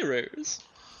become heroes.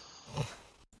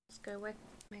 Let's go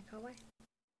make our way.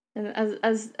 And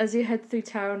as you head through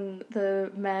town,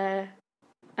 the mayor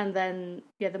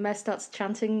starts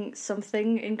chanting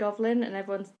something in Goblin, and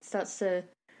everyone starts to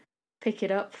pick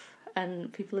it up,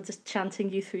 and people are just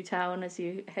chanting you through town as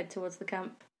you head towards the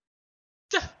camp.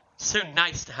 So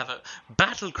nice to have a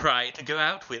battle cry to go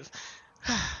out with.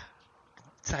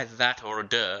 It's either that or a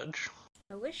dirge.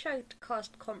 I wish I'd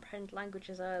cast Comprehend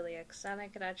Languages earlier, because then I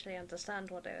could actually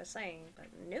understand what they were saying, but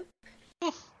nope.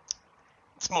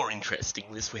 It's more interesting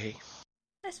this way.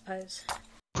 I suppose.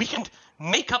 We can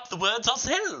make up the words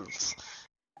ourselves.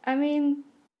 I mean,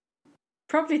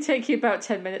 probably take you about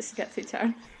 10 minutes to get through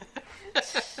town.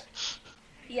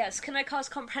 Yes, can I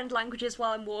cast Comprehend Languages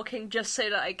while I'm walking, just so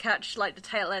that I catch, the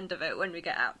tail end of it when we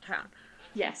get out of town?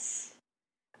 Yes.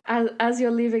 As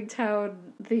you're leaving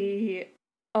town, the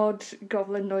odd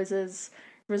goblin noises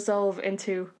resolve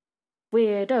into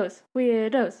weirdos,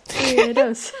 weirdos,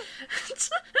 weirdos.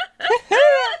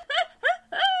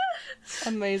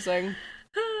 Amazing.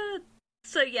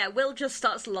 So yeah, Will just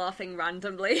starts laughing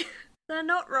randomly. They're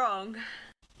not wrong.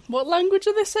 What language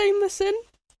are they saying this in?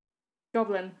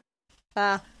 Goblin.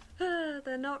 Ah.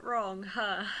 They're not wrong,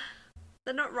 huh?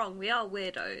 They're not wrong, we are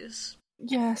weirdos.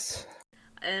 Yes.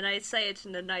 And I say it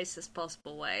in the nicest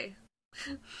possible way.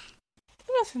 I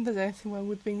don't think there's anything wrong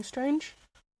with being strange.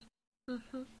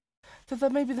 Mm-hmm. Though there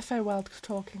may be the Feywild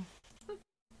talking.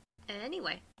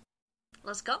 Anyway,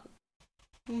 let's go.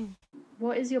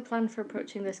 What is your plan for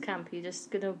approaching this camp? Are you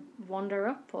just gonna wander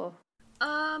up, or?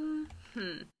 Hang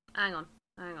on.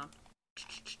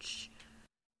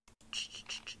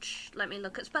 Let me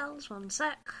look at spells, one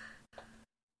sec.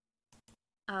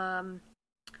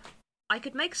 I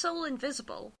could make Soul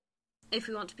invisible, if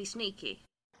we want to be sneaky.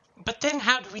 But then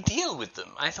how do we deal with them?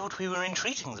 I thought we were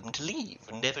entreating them to leave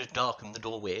and never darken the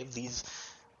doorway of these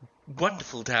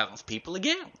wonderful townspeople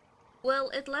again. Well,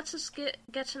 it lets us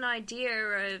get an idea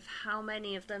of how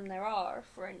many of them there are,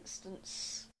 for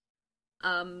instance,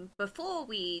 before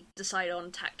we decide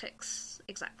on tactics,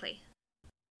 exactly.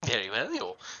 Very well,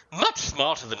 you're much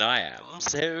smarter than I am,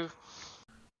 so...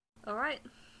 Alright.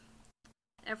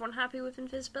 Everyone happy with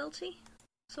invisibility?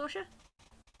 Sorsha?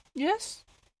 Yes.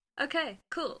 Okay,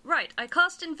 cool. Right, I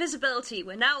cast invisibility.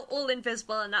 We're now all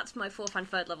invisible, and that's my 4th and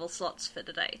 3rd level slots for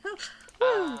today.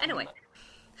 Anyway.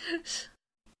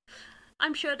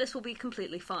 I'm sure this will be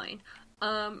completely fine.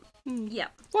 Yeah.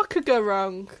 What could go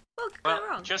wrong? What could go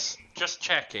wrong? Just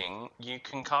checking, you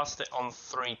can cast it on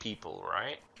 3 people,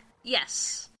 right?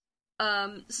 Yes.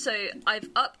 So I've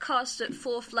upcast at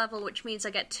 4th level, which means I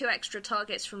get 2 extra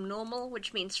targets from normal,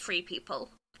 which means 3 people.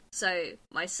 So,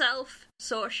 myself,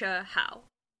 Sorsha, Hal.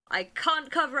 I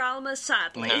can't cover Alma,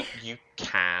 sadly. No, you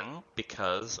can,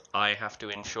 because I have to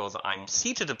ensure that I'm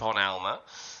seated upon Alma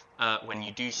when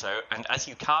you do so, and as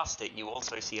you cast it, you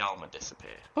also see Alma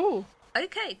disappear. Oh.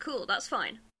 Okay, cool, that's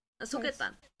fine. That's all good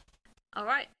then.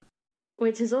 Alright.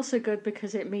 Which is also good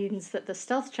because it means that the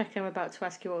stealth check I'm about to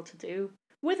ask you all to do,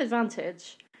 with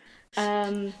advantage,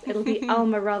 it'll be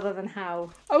Alma rather than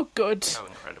Hal. Oh, good. Oh,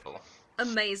 incredible.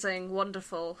 Amazing,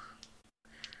 wonderful.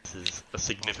 This is a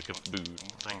significant boon,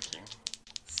 thank you.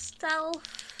 Stealth.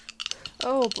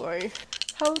 Oh boy.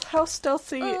 How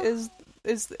stealthy is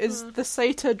the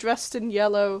satyr dressed in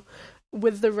yellow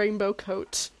with the rainbow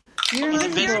coat? You're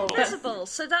invisible,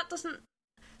 so that doesn't...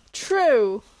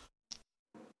 True.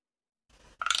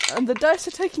 And the dice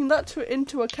are taking that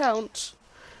into account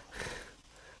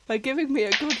by giving me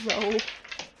a good roll.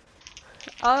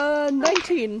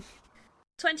 19.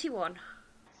 21.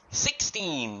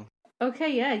 16.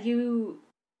 Okay, yeah, you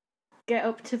get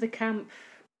up to the camp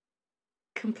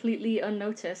completely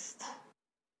unnoticed.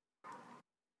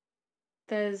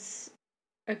 There's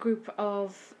a group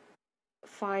of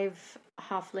 5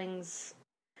 halflings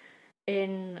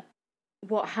in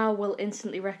what Hal will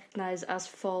instantly recognise as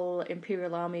full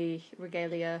Imperial Army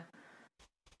regalia.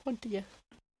 Oh dear.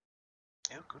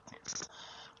 Oh goodness.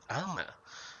 Alma,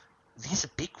 these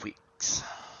are bigwigs.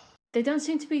 They don't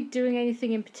seem to be doing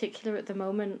anything in particular at the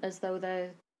moment, as though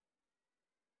they're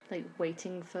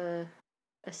waiting for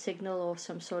a signal or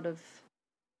some sort of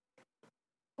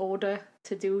order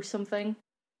to do something.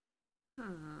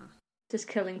 Just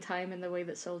killing time in the way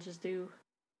that soldiers do.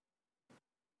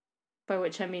 By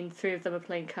which I mean 3 of them are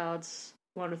playing cards,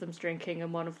 1 of them's drinking,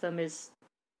 and 1 of them is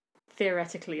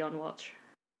theoretically on watch.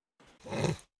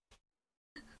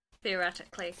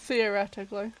 Theoretically.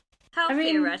 Theoretically.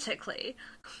 Theoretically?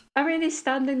 I mean, he's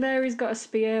standing there, he's got a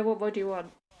spear, what more do you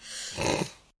want?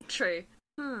 True.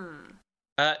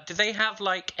 Do they have,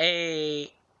 like,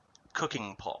 a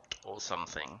cooking pot or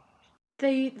something?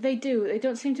 They do. They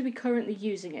don't seem to be currently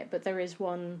using it, but there is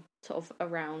one sort of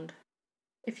around.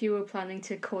 If you were planning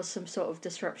to cause some sort of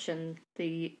disruption,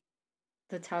 the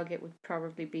target would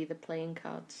probably be the playing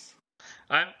cards.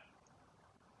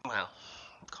 Well,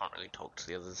 can't really talk to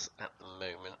the others at the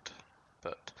moment,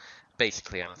 but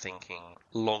basically I'm thinking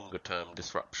longer term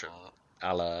disruption,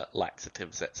 a la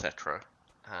laxatives, etc.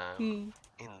 In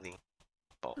the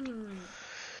pot.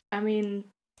 I mean,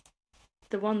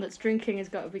 the one that's drinking has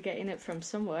got to be getting it from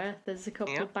somewhere. There's a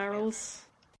couple of barrels.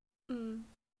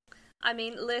 I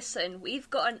mean, listen, we've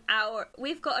got an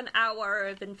hour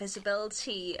of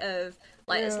invisibility of,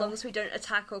 like, as long as we don't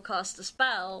attack or cast a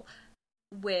spell,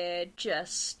 we're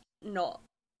just not,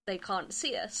 they can't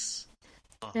see us.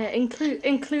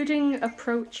 Including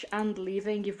approach and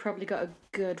leaving, you've probably got a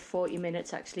good 40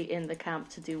 minutes actually in the camp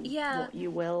to do what you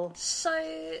will.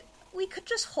 So, we could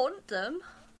just haunt them.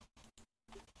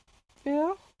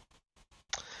 Yeah.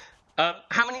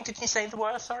 How many did you say there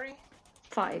were, sorry?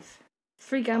 5.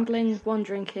 3 gambling, 1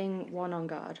 drinking, 1 on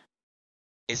guard.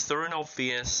 Is there an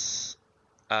obvious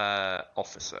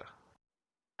officer?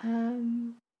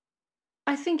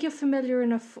 I think you're familiar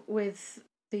enough with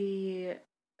the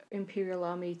Imperial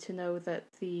Army to know that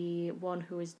the one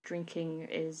who is drinking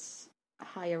is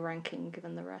higher ranking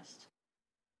than the rest.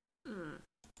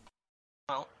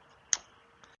 Well,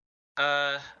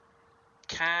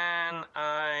 can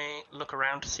I look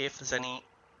around to see if there's any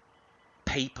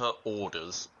paper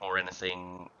orders or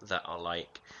anything that are,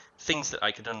 like, things that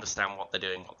I could understand what they're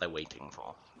doing, what they're waiting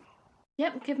for?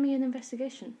 Yep, give me an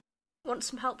investigation. Want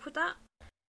some help with that?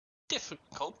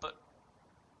 Difficult, but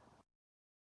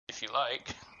if you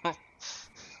like.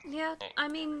 Yeah, I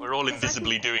mean... We're all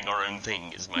invisibly doing our own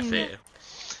thing, is my fear.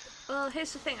 Well,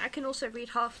 here's the thing, I can also read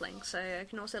Halfling, so I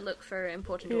can also look for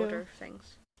important order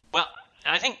things. Well,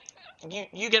 I think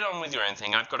you get on with your own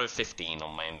thing. I've got a 15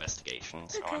 on my investigation,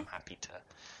 so I'm happy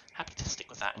to stick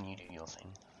with that and you do your thing.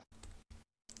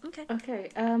 Okay.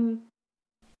 Okay,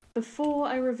 before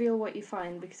I reveal what you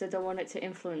find, because I don't want it to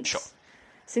influence... Sure.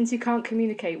 Since you can't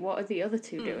communicate, what are the other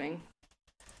 2 doing?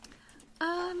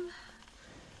 I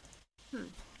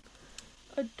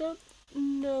don't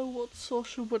know what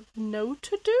Sasha would know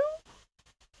to do.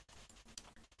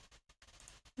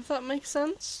 If that makes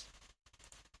sense.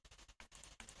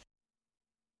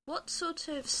 What sort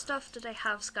of stuff do they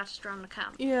have scattered around the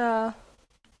camp? Yeah.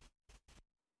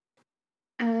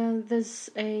 There's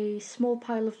a small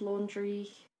pile of laundry.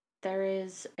 There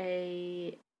is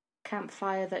a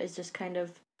campfire that is just kind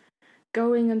of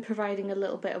going and providing a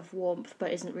little bit of warmth,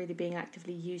 but isn't really being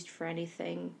actively used for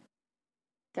anything.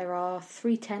 There are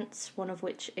 3 tents, one of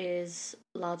which is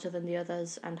larger than the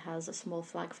others and has a small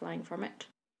flag flying from it.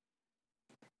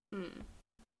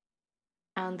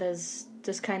 And there's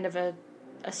just kind of a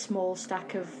small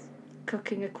stack of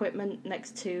cooking equipment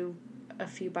next to a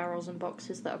few barrels and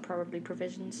boxes that are probably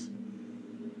provisions.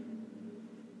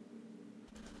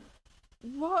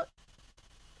 What?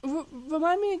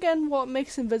 Remind me again what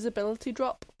makes invisibility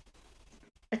drop?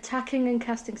 Attacking and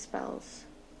casting spells.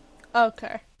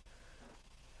 Okay.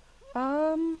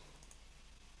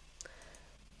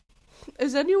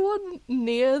 Is anyone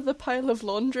near the pile of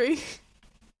laundry?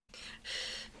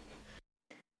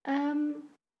 I'm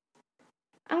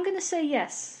gonna say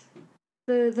yes.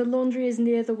 The laundry is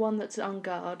near the one that's on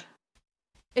guard.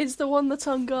 Is the one that's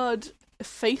on guard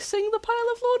facing the pile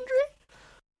of laundry?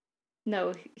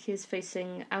 No, he is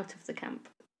facing out of the camp.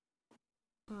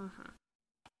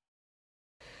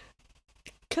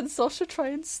 Can Sasha try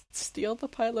and steal the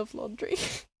pile of laundry?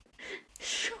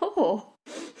 Sure.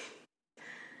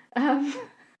 I'm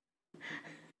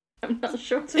not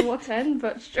sure to what end,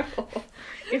 but sure.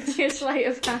 Give me a sleight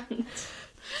of hand.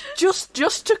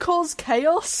 Just to cause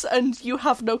chaos, and you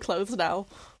have no clothes now.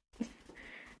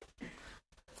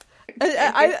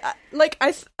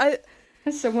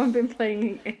 Has someone been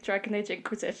playing Dragon Age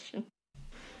Inquisition?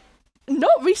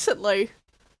 Not recently.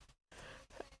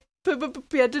 But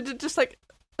yeah, just like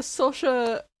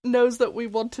Sasha knows that we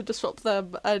want to disrupt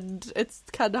them, and it's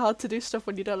kind of hard to do stuff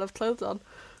when you don't have clothes on.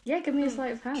 Yeah, give me a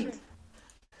sleight of hand.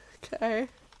 Okay.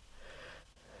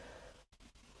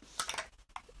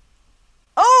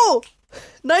 Oh!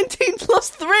 19 plus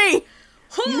 3!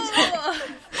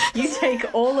 You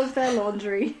take all of their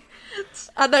laundry.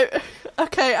 And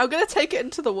I'm gonna take it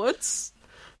into the woods.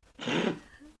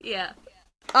 Yeah.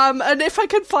 And if I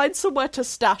can find somewhere to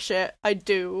stash it, I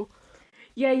do.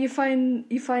 Yeah, you find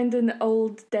an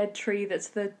old dead tree that's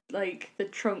the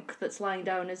trunk that's lying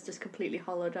down is just completely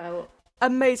hollowed out.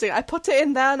 Amazing. I put it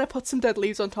in there and I put some dead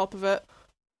leaves on top of it.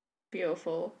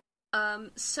 Beautiful.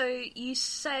 So you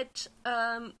said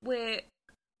we're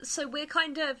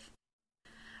kind of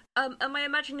am I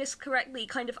imagining this correctly?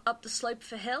 Kind of up the slope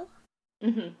of a hill.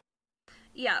 Mm-hmm.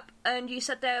 Yep. And you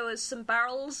said there was some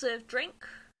barrels of drink.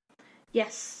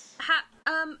 Yes.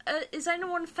 Is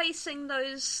anyone facing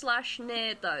those /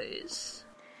 near those?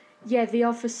 Yeah, the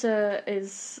officer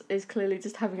is clearly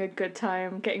just having a good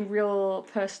time, getting real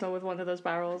personal with one of those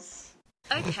barrels.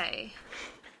 Okay.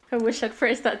 I wish I'd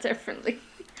phrased that differently.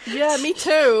 Yeah, me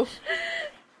too.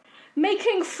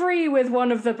 Making free with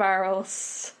one of the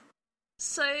barrels.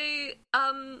 So,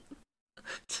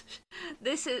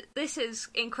 this is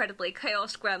incredibly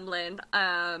chaos gremlin.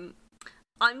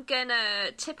 I'm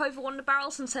gonna tip over one of the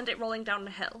barrels and send it rolling down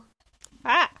the hill.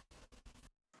 Ah.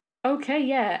 Okay,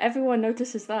 yeah, everyone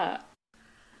notices that.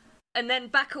 And then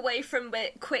back away from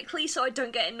it quickly so I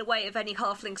don't get in the way of any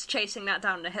halflings chasing that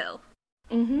down the hill.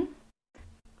 Mm-hmm.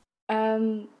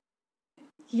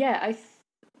 Yeah,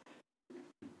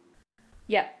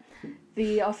 Yeah,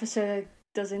 the officer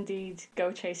does indeed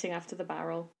go chasing after the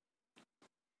barrel.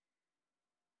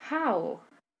 How?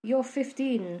 Your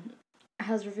 15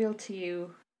 has revealed to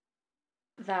you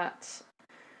that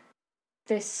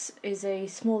this is a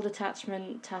small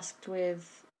detachment tasked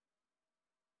with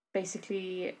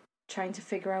basically trying to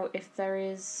figure out if there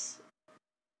is...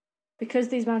 Because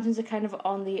these mountains are kind of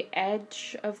on the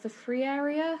edge of the free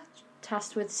area,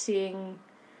 tasked with seeing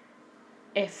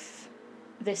if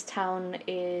this town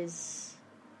is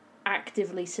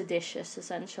actively seditious,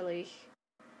 essentially.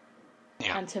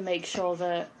 Yeah. And to make sure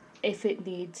that if it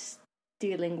needs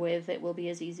dealing with, it will be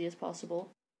as easy as possible.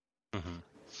 Mm-hmm.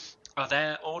 Are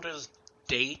their orders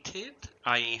dated?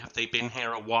 I.e., have they been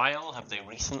here a while? Have they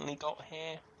recently got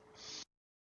here?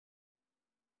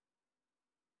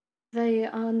 They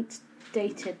aren't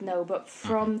dated, no, but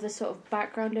from the sort of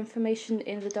background information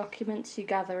in the documents, you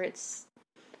gather it's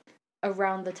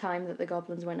around the time that the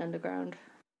goblins went underground.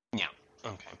 Yeah,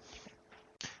 okay.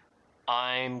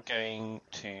 I'm going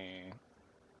to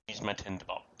use my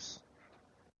tinderbox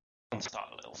and start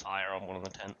a little fire on one of the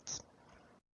tents.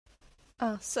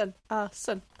 Arson.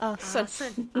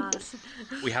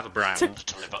 We have a brand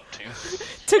to live up to.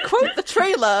 To quote the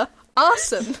trailer,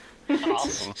 arson.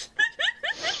 Awesome.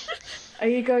 Are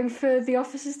you going for the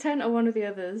officer's tent or one of the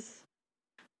others?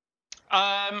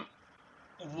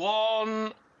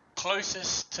 One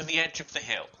closest to the edge of the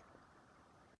hill.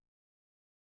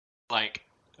 Like,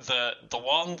 the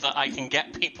one that I can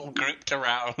get people grouped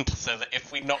around so that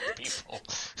if we knock people,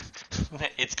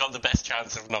 it's got the best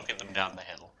chance of knocking them down the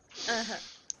hill. Uh-huh.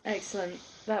 Excellent.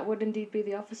 That would indeed be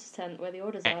the officer's tent where the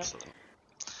orders Excellent.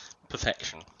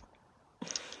 Perfection.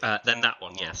 Then that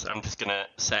one, yes. I'm just going to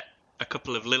set a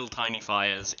couple of little tiny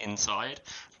fires inside,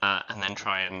 and then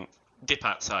try and dip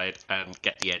outside and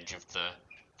get the edge of the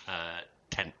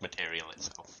tent material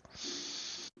itself.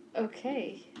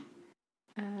 Okay.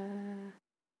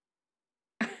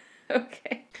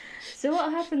 Okay. So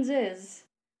what happens is,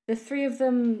 the three of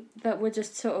them that were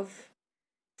just sort of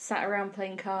sat around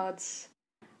playing cards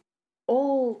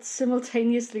all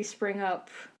simultaneously spring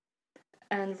up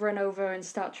and run over and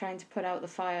start trying to put out the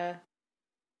fire.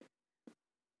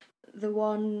 The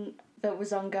one that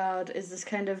was on guard is this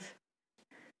kind of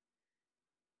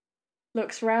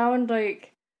looks round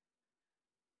like,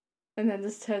 and then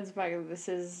just turns back. This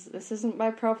isn't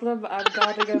my problem. I'm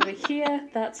guarding over here.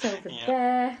 That's over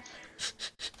there.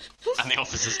 And the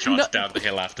officers charge down the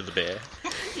hill after the beer.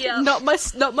 Yeah. Not my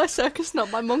circus, not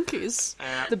my monkeys.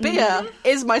 The beer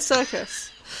is my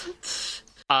circus.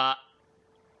 I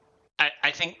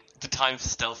think the time for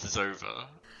stealth is over.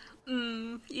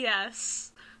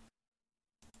 Yes.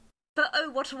 But oh,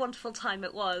 what a wonderful time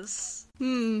it was.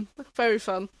 Very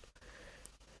fun.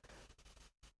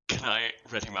 Can I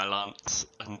ready my lance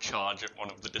and charge at one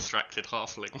of the distracted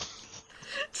halflings?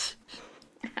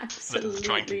 Absolutely. That's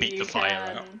trying to beat the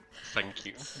fire out. Thank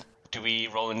you. Do we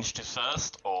roll initiative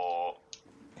first, or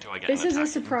do I get This an is a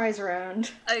attack? surprise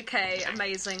round. Okay,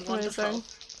 amazing, wonderful.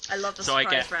 I love the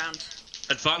surprise round.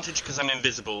 Advantage because I'm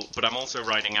invisible, but I'm also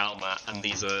riding Alma, and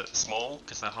these are small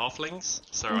because they're halflings,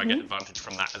 so I get advantage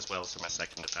from that as well, so my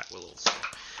second attack will also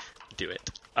do it.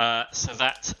 So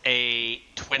that's a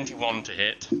 21 to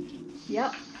hit.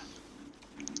 Yep.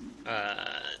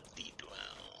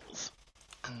 D12.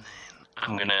 And then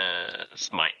I'm gonna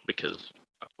smite because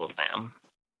that's what I am.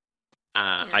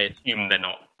 I assume they're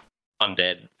not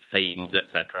undead, fiends,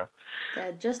 etc.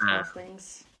 They're just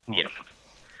halflings. Yep.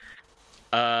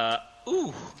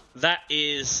 That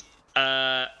is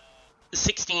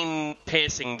 16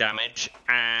 piercing damage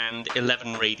and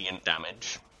 11 radiant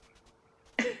damage.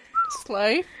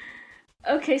 Slay.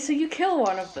 Okay, so you kill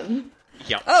one of them.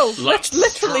 Yep. Oh, Like,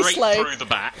 literally straight slay. through the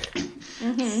back.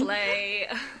 Slay.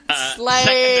 Slay.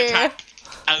 Second attack,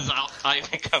 as I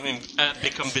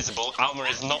become visible. Alma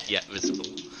is not yet visible.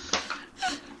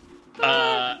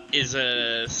 Is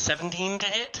a 17 to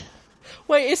hit?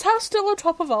 Wait, is House still on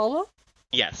top of Alma?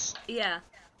 Yes. Yeah.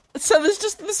 So there's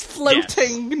just this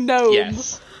floating gnome.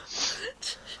 Yes.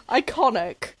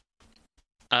 Iconic.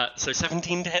 So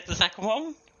 17 to hit the second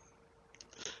one?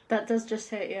 That does just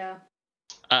hit, yeah.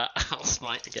 I'll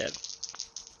smite again.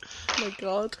 Oh my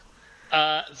god.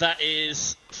 That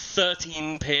is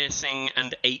 13 piercing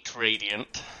and 8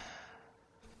 radiant.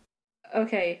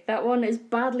 Okay, that one is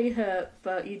badly hurt,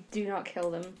 but you do not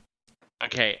kill them.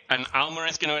 Okay, and Alma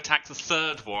is going to attack the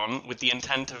third one with the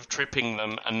intent of tripping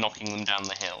them and knocking them down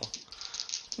the hill.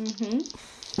 Mm-hmm.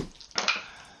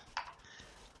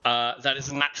 That is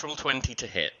a natural 20 to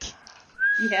hit.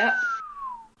 Yep.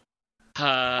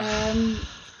 Uh,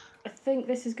 I think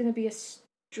this is going to be a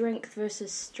strength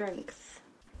versus strength.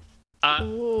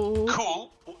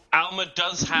 Cool. Alma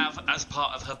does have, as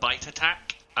part of her bite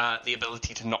attack, the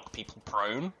ability to knock people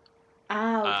prone.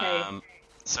 Ah, okay.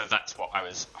 So that's what I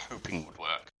was hoping would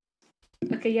work.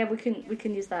 Okay, yeah, we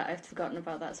can use that. I've forgotten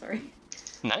about that, sorry.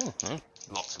 No,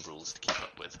 lots of rules to keep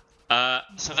up with.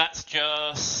 So that's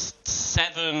just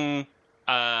 7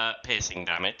 piercing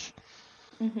damage.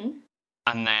 Mm-hmm.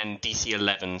 And then DC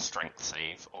 11 strength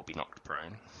save, or be knocked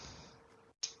prone.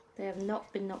 They have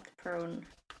not been knocked prone.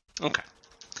 Okay.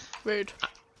 Rude.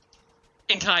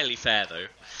 Entirely fair, though.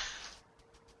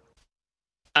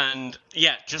 And,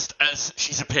 yeah, just as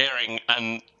she's appearing,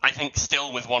 and I think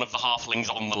still with one of the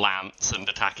halflings on the lance and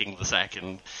attacking the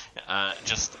second,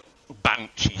 just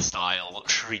banshee style,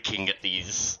 shrieking at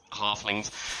these halflings,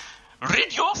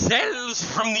 "Rid yourselves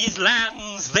from these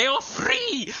lands! They are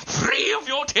free! Free of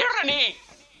your tyranny!"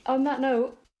 On that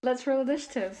note, let's roll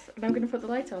initiative, and I'm going to put the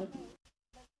light on.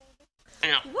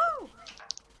 Yeah. Woo!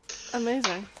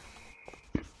 Amazing.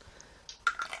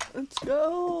 Let's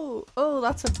go. Oh,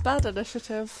 that's a bad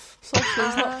initiative.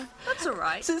 Sorcerer's not. That's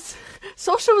alright.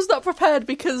 Sorcerer was not prepared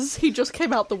because he just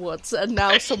came out the woods and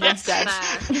now someone's dead.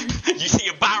 You see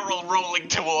a barrel rolling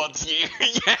towards you.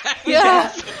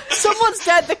 Yeah. Someone's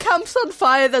dead. The camp's on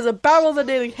fire. There's a barrel that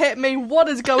nearly hit me. What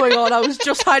is going on? I was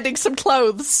just hiding some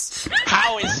clothes.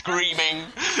 How is screaming?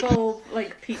 Full,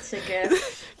 pizza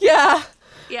gift. Yeah.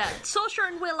 Yeah, Sorcerer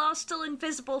and Will are still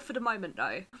invisible for the moment,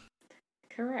 though.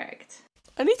 Correct.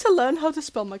 I need to learn how to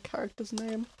spell my character's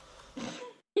name.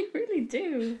 You really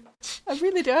do. I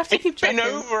really do. I have to keep checking. It's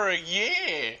been over a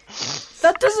year.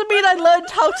 That doesn't mean I learned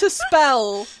how to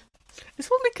spell. It's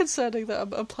only concerning that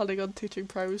I'm planning on teaching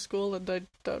primary school and I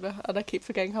don't know, and I keep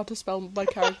forgetting how to spell my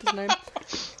character's name.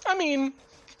 I mean,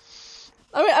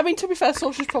 to be fair,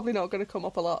 Sorcerer's probably not going to come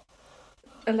up a lot.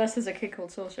 Unless there's a kid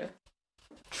called Sorcerer.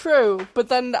 True, but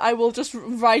then I will just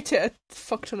write it a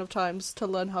fuck ton of times to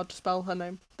learn how to spell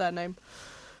their name.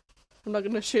 I'm not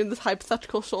going to assume the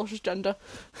hypothetical Sorcerer's gender.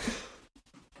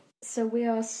 So we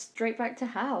are straight back to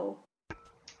Hal.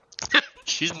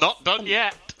 She's not done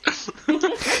yet. To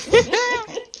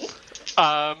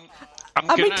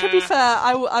be fair,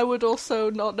 I would also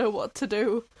not know what to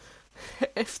do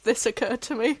if this occurred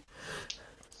to me.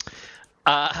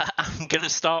 I'm going to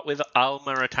start with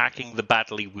Alma attacking the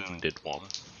badly wounded one.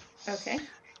 Okay.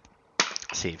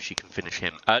 See if she can finish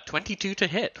him. 22 to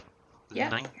hit. Yeah.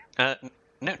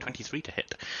 23 to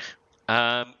hit.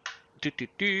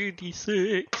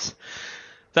 D6.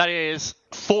 That is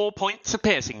 4 points of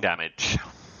piercing damage.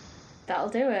 That'll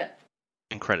do it.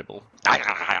 Incredible.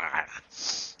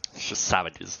 Just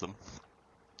savages them.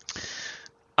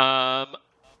 And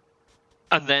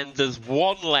then there's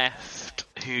one left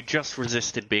who just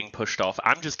resisted being pushed off.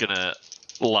 I'm just going to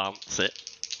lance it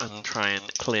and try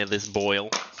and clear this boil.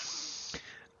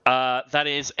 That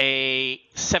is a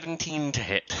 17 to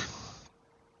hit.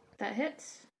 That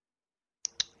hits.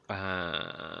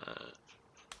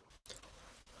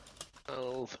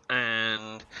 12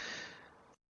 and...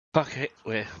 Fuck it,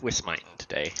 we're smiting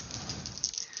today.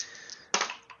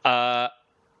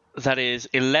 That is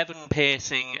 11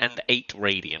 piercing and 8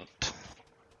 radiant.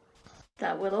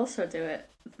 That will also do it.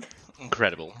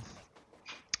 Incredible.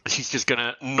 She's just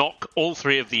gonna knock all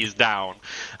 3 of these down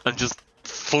and just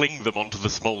fling them onto the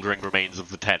smouldering remains of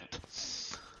the tent.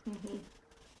 Mm-hmm.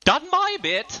 Done my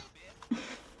bit!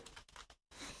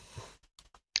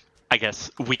 I guess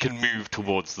we can move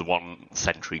towards the 1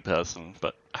 sentry person,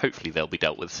 but hopefully they'll be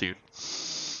dealt with soon.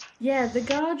 Yeah, the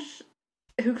guard,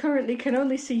 who currently can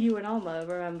only see you and Alma,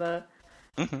 remember,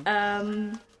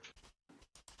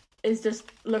 is just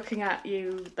looking at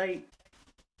you like,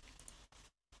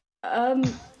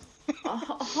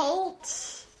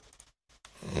 halt.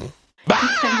 Bah!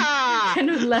 kind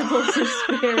of levels a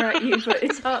spear at you, but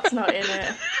its heart's not in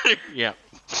it. Yeah.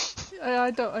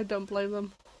 I don't blame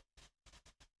them.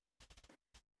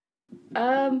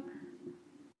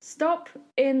 Stop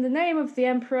in the name of the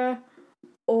Emperor,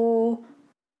 or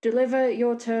deliver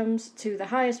your terms to the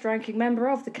highest ranking member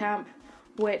of the camp,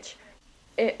 which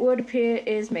it would appear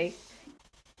is me.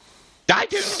 I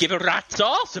don't give a rat's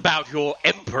ass about your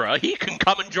Emperor. He can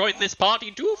come and join this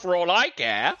party too, for all I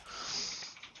care.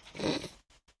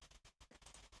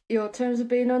 Your terms have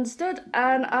been understood,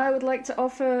 and I would like to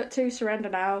offer to surrender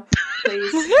now.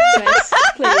 Please. Yes,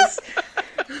 please.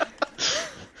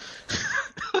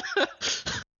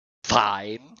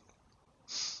 Fine.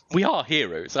 We are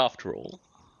heroes, after all.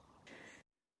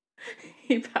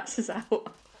 He passes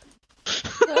out.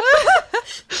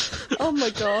 Oh my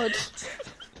god.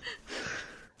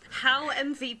 How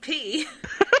MVP?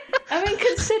 I mean,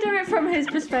 consider it from his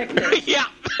perspective. Yeah.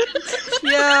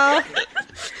 Yeah.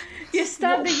 You're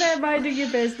standing there minding your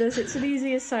business, it's an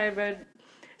easy assignment.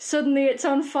 Suddenly it's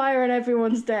on fire and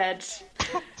everyone's dead.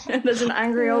 And there's an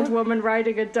angry old woman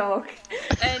riding a dog.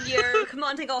 And your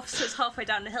commanding officer's halfway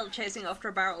down the hill chasing after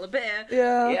a barrel of beer.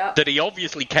 Yeah. That he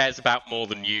obviously cares about more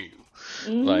than you.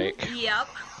 Mm-hmm. Like... Yep.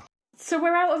 So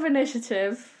we're out of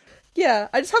initiative. Yeah,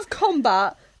 I just have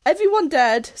combat. Everyone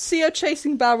dead, Seer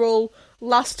chasing barrel,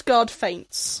 last guard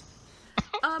faints.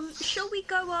 Shall we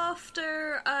go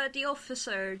after the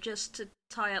officer just to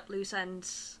tie up loose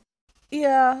ends?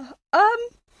 Yeah.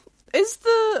 Is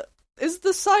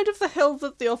the side of the hill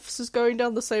that the officer's going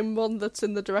down the same one that's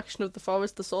in the direction of the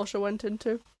forest the Sorsha went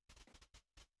into?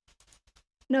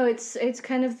 No, it's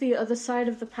kind of the other side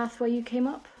of the path where you came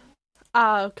up.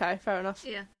 Ah, okay, fair enough.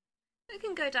 Yeah. We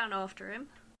can go down after him.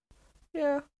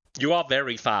 Yeah. You are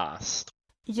very fast.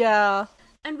 Yeah.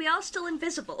 And we are still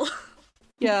invisible.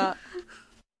 Yeah.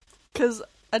 Because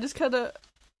I just kind of...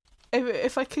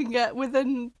 If I can get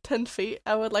within 10 feet,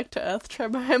 I would like to earth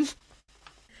tremor him.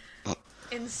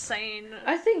 Insane.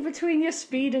 I think between your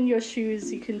speed and your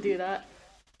shoes, you can do that.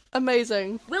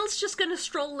 Amazing. Will's just gonna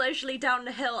stroll leisurely down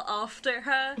the hill after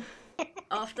her.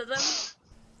 After them.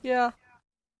 Yeah.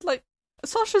 Like,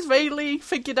 Sasha's vaguely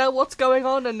figured out what's going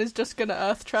on and is just gonna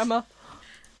earth tremor.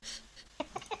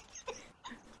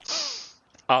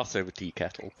 Arse over tea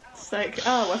kettle. It's like,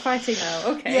 oh, we're fighting now,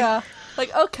 okay. Yeah.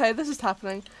 Like, okay, this is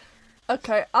happening.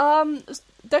 Okay,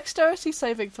 dexterity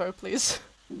saving throw, please.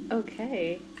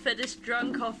 Okay. For this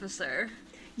drunk officer.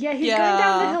 Yeah, he's going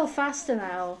down the hill faster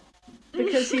now.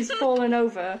 Because he's fallen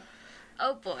over.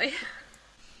 Oh boy.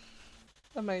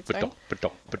 Amazing. Badonk,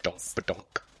 badonk, badonk,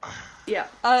 badonk. Yeah.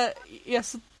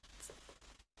 Yes.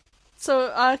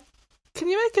 So, can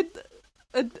you make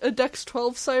a dex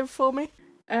 12 save for me?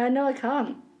 No, I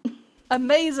can't.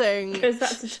 Amazing. Because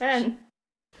that's a 10.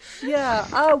 Yeah,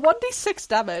 1d6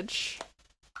 damage.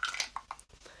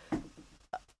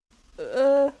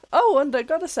 And I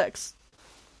got a 6.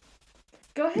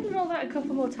 Go ahead and roll that a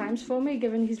couple more times for me,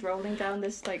 given he's rolling down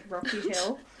this, like, rocky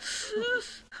hill.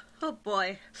 Oh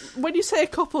boy. When you say a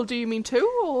couple, do you mean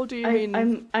 2, or do you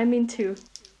mean... I mean 2.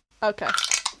 Okay.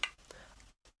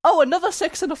 Oh, another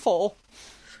 6 and a 4.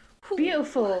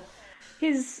 Beautiful.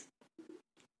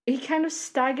 He kind of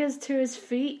staggers to his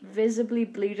feet, visibly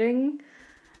bleeding,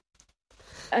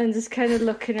 and just kind of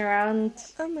looking around.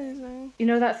 Amazing. You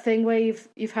know that thing where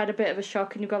you've had a bit of a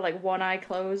shock and you've got like one eye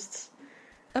closed?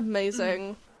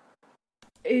 Amazing.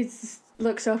 He just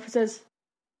looks up and says,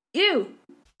 "You!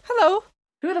 Hello.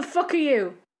 Who the fuck are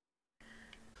you?"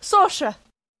 Sorsha.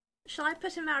 Shall I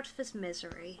put him out of his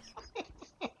misery?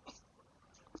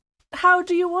 How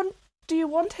do you want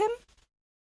him?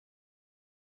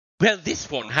 Well, this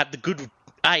one had the good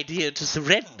idea to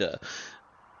surrender.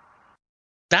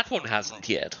 That one hasn't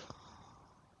yet.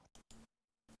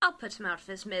 I'll put him out of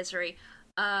his misery.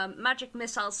 Magic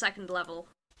missile 2nd level.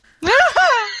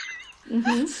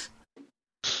 Mm-hmm.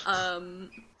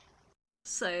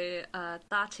 So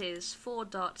that is 4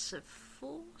 dots of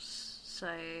force.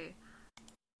 So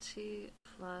 2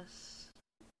 plus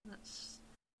that's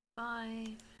 5,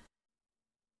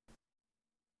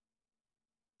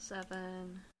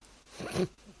 7.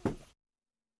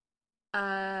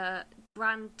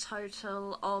 Grand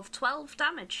total of 12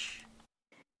 damage.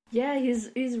 Yeah,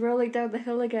 he's rolling down the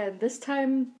hill again. This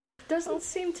time doesn't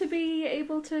seem to be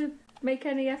able to make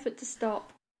any effort to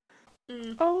stop.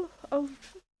 Mm. Oh.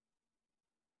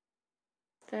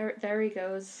 There he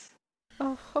goes.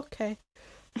 Oh, okay.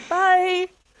 Bye.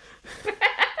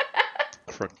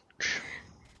 Crunch.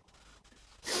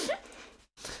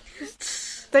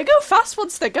 They go fast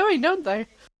once they're going, don't they?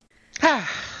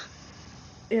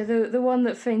 Yeah, the one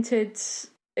that fainted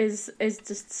is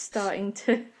just starting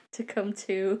to come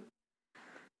to.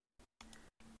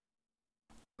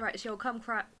 Right, so you'll come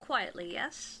quietly,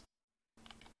 yes?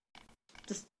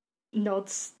 Just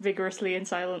nods vigorously and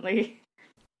silently.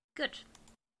 Good.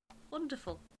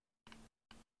 Wonderful.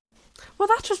 Well,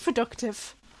 that was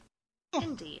productive.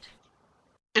 Indeed.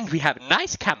 And we have a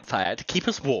nice campfire to keep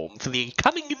us warm for the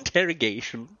coming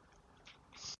interrogation.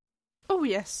 Oh,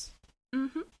 yes.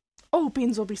 Mm-hmm. Oh,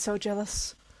 Beans will be so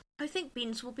jealous. I think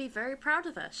Beans will be very proud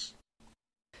of us.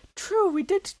 True, we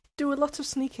did do a lot of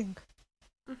sneaking.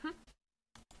 Mm-hmm.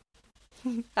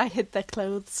 I hid their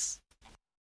clothes.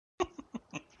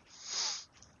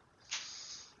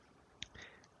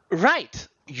 Right,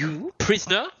 you,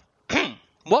 prisoner.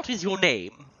 What is your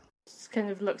name? Just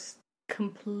kind of looks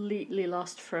completely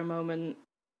lost for a moment.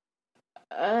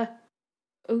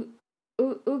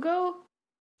 Ugo?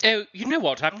 Oh, you know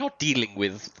what? I'm not dealing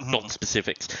with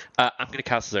non-specifics. I'm going to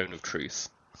cast Zone of Truth.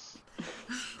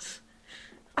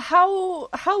 How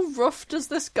rough does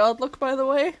this guard look, by the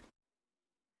way?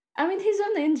 I mean, he's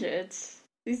uninjured.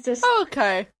 He's just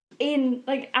Okay.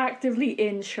 actively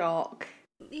in shock.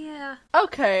 Yeah.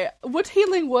 Okay, would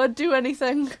Healing Word do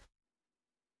anything?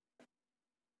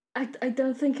 I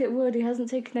don't think it would. He hasn't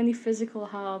taken any physical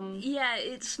harm. Yeah,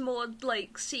 it's more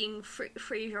like seeing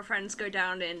three of your friends go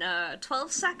down in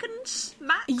 12 seconds,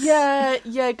 max?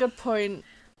 Yeah, good point.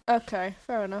 Okay,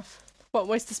 fair enough. Won't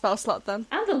waste the spell slot then.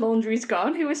 And the laundry's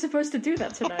gone. Who was supposed to do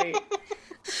that tonight?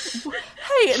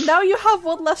 Hey, now you have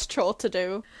one less chore to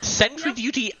do. Sentry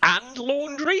duty and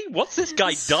laundry? What's this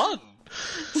guy done?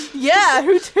 Yeah,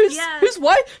 whose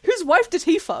wife did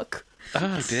he fuck?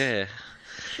 Oh dear.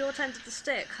 Short end of the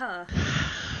stick, huh?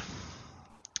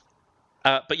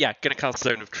 But yeah, gonna cast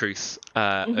Zone of Truth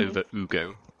over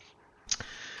Ugo.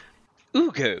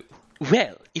 Ugo,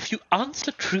 well, if you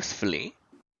answer truthfully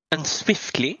and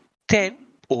swiftly, then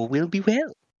all will be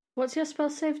well. What's your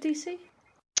spell save DC?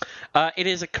 It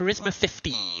is a Charisma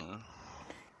 15.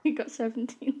 He got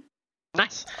 17.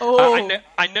 Nice. Oh.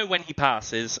 I know when he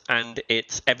passes, and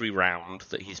it's every round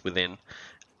that he's within.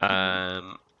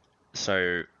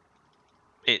 So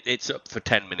it's up for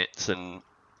 10 minutes, and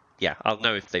yeah, I'll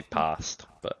know if they've passed.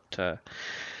 But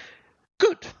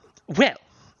good. Well.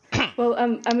 Well,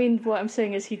 I mean, what I'm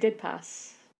saying is he did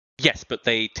pass. Yes, but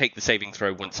they take the saving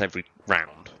throw once every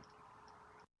round.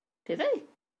 Did they?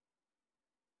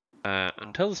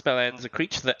 Until the spell ends, a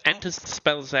creature that enters the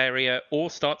spell's area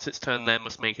or starts its turn there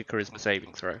must make a charisma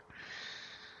saving throw.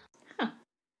 Huh.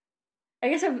 I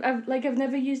guess I've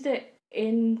never used it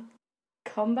in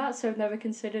combat, so I've never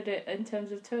considered it in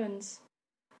terms of turns.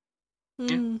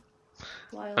 Yeah.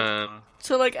 Wild.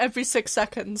 So like every 6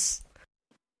 seconds.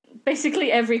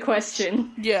 Basically every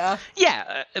question. Yeah.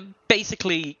 Yeah,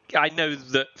 basically, I know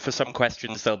that for some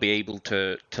questions they'll be able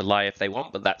to lie if they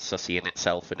want, but that's sussy in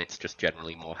itself, and it's just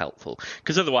generally more helpful.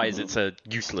 Because otherwise it's a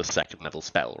useless second-level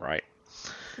spell, right?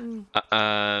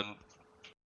 Yeah,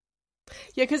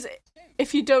 because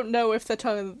if you don't know if they're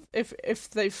telling if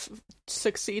they've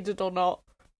succeeded or not,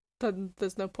 then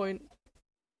there's no point.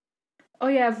 Oh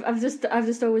yeah, I've just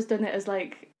always done it as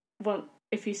like, well,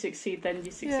 if you succeed, then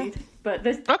you succeed. Yeah. But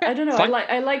this, okay, I don't know. Fine.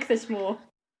 I like this more.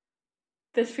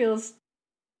 This feels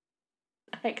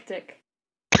hectic.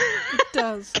 It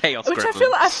does. Chaos. Which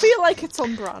I feel like it's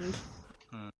on brand.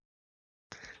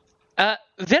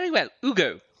 Very well,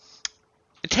 Ugo.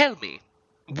 Tell me,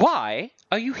 why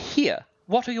are you here?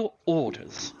 What are your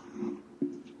orders?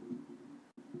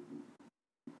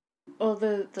 Well,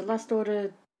 the last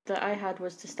order that I had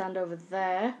was to stand over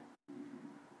there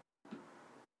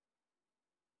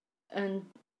and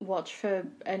watch for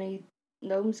any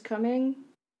gnomes coming.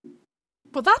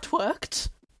 But that worked.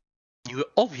 You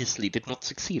obviously did not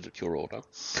succeed at your order.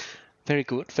 Very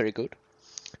good, very good.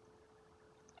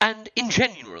 And in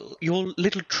general, your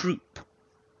little troop,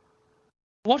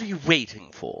 what are you waiting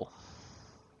for?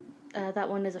 That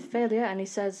one is a failure, and he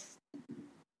says,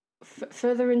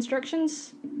 further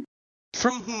instructions?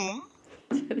 From whom?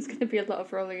 There's going to be a lot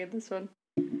of rolling in this one.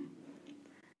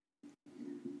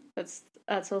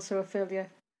 That's also a failure.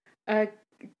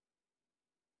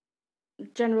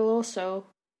 General Orso.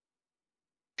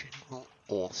 General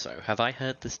Orso. Have I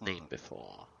heard this name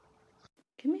before?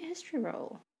 Give me a history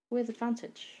roll with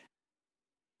advantage.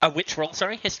 Which roll,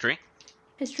 sorry? History?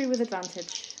 History with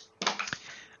advantage.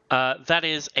 That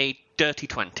is a dirty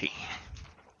 20.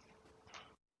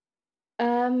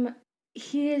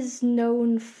 He is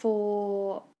known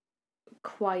for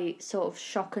quite sort of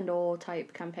shock and awe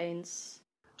type campaigns.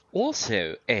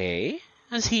 Also,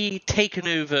 has he taken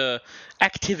over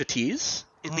activities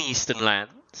in the Eastern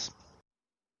Lands?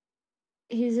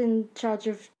 He's in charge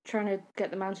of trying to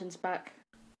get the mountains back.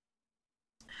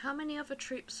 How many other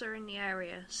troops are in the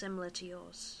area similar to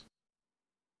yours?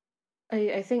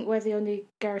 I think we're the only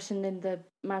garrison in the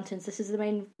mountains. This is the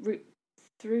main route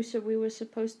through, so we were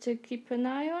supposed to keep an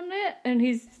eye on it. And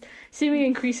he's seeming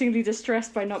increasingly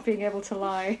distressed by not being able to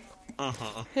lie.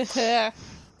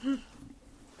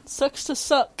 Sucks to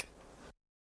suck.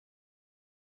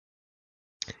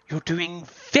 You're doing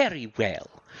very well.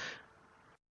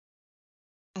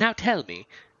 Now tell me,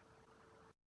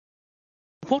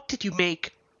 what did you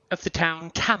make of the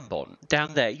town Tambon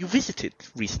down there? You visited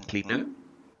recently, no?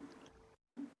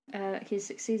 He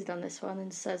succeeded on this one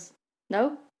and says,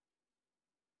 no.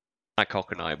 I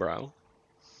cock an eyebrow.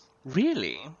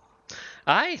 Really?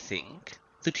 I think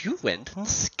that you went and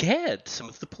scared some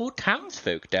of the poor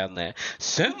townsfolk down there,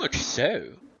 so much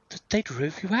so that they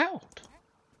drove you out.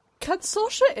 Can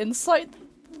Sasha insight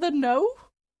the no?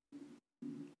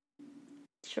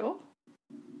 Sure.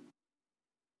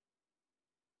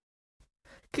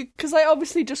 Because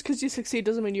obviously just because you succeed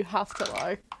doesn't mean you have to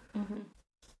lie. Mm-hmm.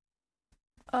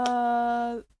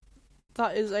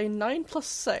 That is a 9 +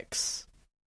 6.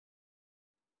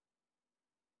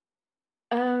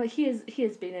 He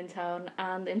has been in town,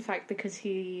 and in fact, because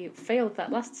he failed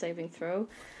that last saving throw,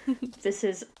 this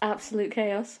is absolute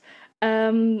chaos.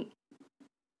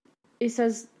 He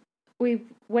says we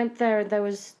went there, and there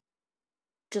was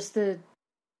just a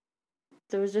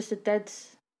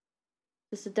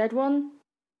dead one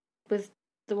with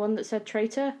the one that said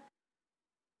traitor.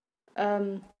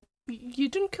 You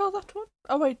didn't kill that one?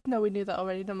 Oh wait, no, we knew that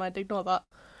already. Never mind, ignore that.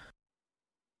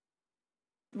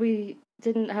 We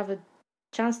didn't have a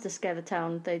chance to scare the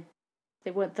town. They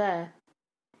weren't there.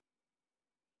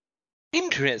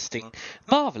 Interesting.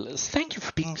 Marvellous. Thank you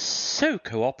for being so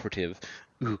cooperative,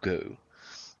 Ugo.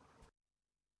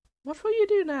 What will you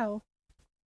do now?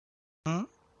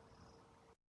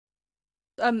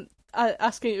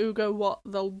 Asking Ugo what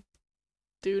they'll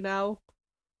do now.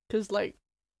 Because,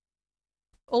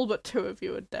 all but 2 of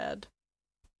you are dead.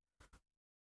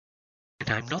 And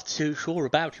I'm not so sure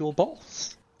about your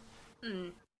boss.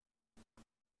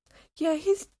 Yeah,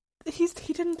 he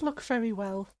didn't look very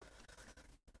well.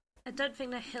 I don't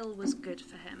think the hill was good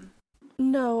for him.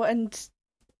 No, and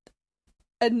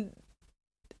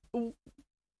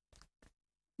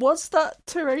was that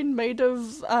terrain made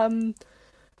of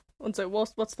what's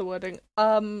the wording?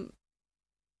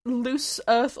 Loose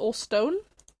earth or stone?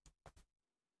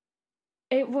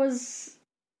 It was,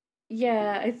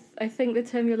 yeah. I think the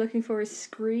term you're looking for is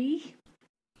scree.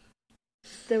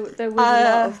 There was a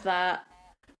lot of that.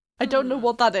 I don't know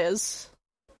what that is.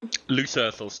 Loose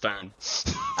earth or stone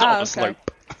on a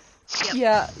slope. Yep.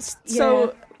 Yeah.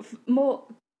 So more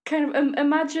kind of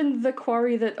imagine the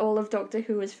quarry that all of Doctor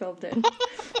Who was filmed in.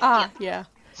 Yeah.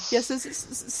 Yes,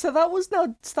 so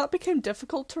that became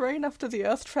difficult terrain after the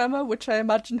earth tremor, which I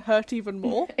imagine hurt even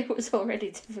more. It was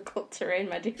already difficult terrain,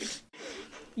 my dude.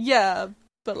 Yeah,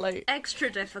 but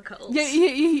extra difficult.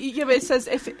 Yeah, but it says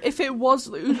if it was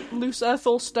loose earth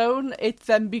or stone, it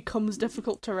then becomes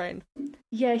difficult terrain.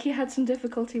 Yeah, he had some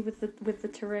difficulty with the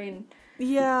terrain.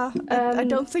 Yeah, I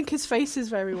don't think his face is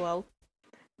very well.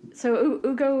 So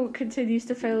Ugo continues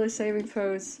to fail his saving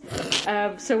throws.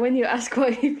 So when you ask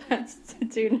what he plans to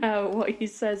do now, what he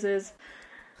says is,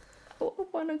 I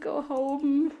want to go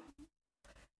home.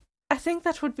 I think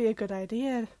that would be a good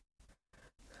idea.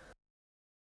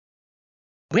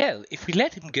 Well, if we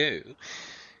let him go,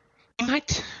 he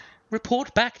might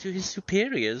report back to his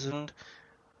superiors and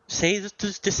say that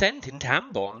there's dissent in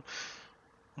Tambon.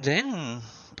 Then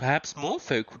perhaps more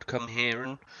folk would come here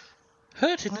and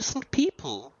hurt innocent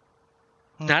people.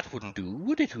 That wouldn't do,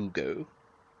 would it, Ugo?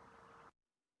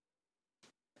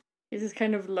 He's just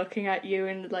kind of looking at you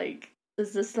and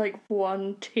there's this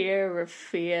one tear of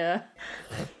fear.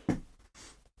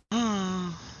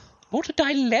 What a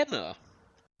dilemma.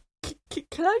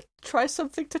 Can I try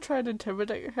something to try and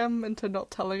intimidate him into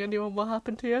not telling anyone what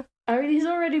happened to you? I mean, he's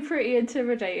already pretty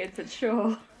intimidated, but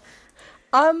sure.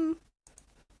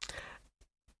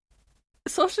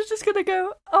 Sasha's just gonna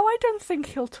go, oh, I don't think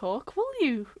he'll talk, will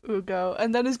you, Ugo?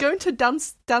 And then is going to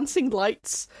dancing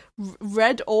lights,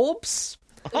 red orbs,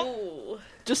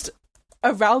 just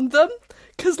around them,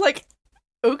 because,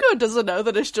 Ugo doesn't know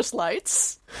that it's just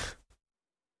lights.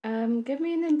 Give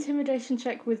me an intimidation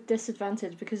check with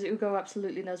disadvantage, because Ugo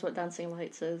absolutely knows what dancing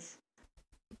lights is.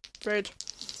 Rude.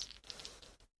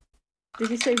 Did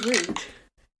you say rude?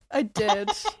 I did.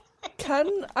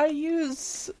 Can I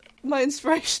use my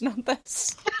inspiration on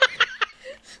this?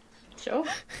 Sure.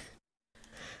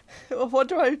 What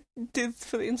do I do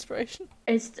for the inspiration?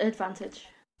 It's advantage.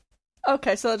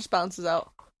 Okay, so that just balances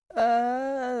out.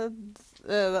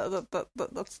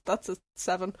 That's a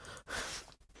 7.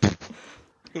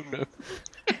 Oh no.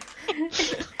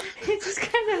 He just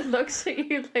kind of looks at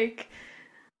you like,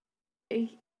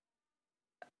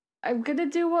 I'm gonna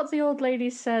do what the old lady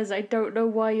says. I don't know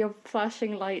why you're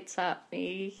flashing lights at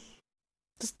me.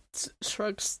 Just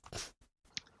shrugs.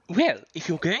 Well, if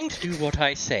you're going to do what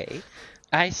I say,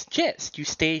 I suggest you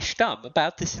stay stum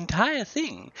about this entire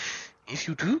thing. If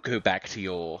you do go back to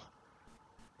your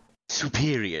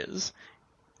superiors,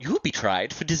 you'll be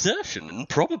tried for desertion and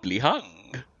probably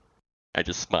hung. I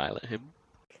just smile at him.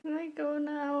 Can I go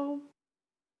now?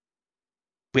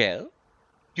 Well,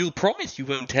 you'll promise you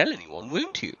won't tell anyone,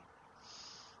 won't you?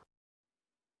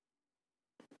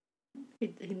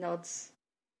 He nods.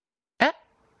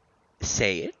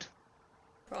 Say it.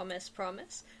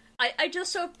 Promise. I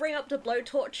just sort of bring up the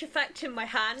blowtorch effect in my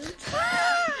hand.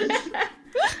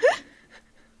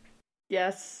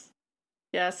 Yes.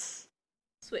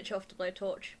 Switch off the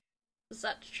blowtorch. Is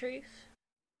that the truth?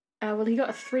 Well, he got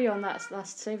a 3 on that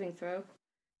last saving throw.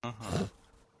 Uh-huh.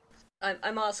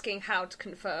 I'm asking how to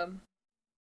confirm.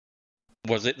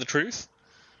 Was it the truth?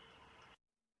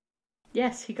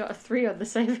 Yes, he got a 3 on the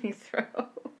saving throw.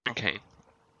 Okay.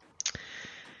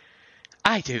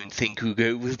 I don't think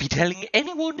Hugo will be telling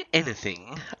anyone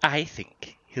anything. I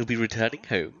think he'll be returning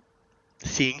home,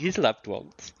 seeing his loved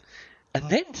ones, and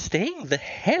then staying the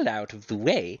hell out of the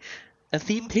way of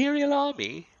the Imperial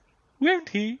Army, won't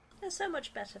he? There's so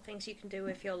much better things you can do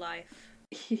with your life.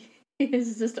 He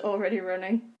is just already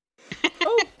running.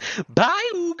 Oh, bye,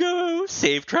 Hugo.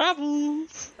 Safe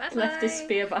travels. Bye-bye. Left his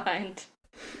spear behind.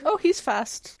 Oh, he's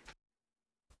fast.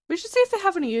 We should see if they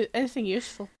have anything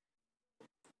useful.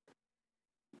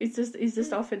 He's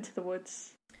just off into the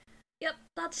woods. Yep,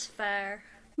 that's fair.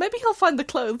 Maybe he'll find the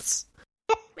clothes.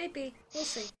 Maybe. We'll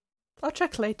see. I'll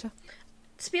check later.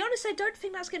 To be honest, I don't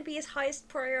think that's going to be his highest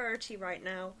priority right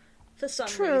now. For some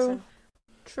True. reason.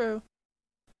 True.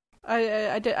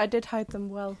 I did hide them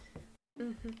well.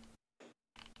 Mm-hmm.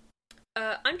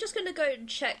 I'm just going to go and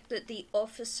check that the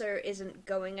officer isn't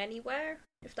going anywhere,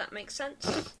 if that makes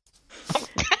sense.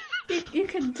 You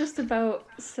can just about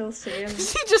still see him.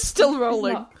 Is he just still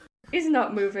rolling? He's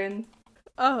not moving.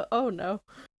 Oh no.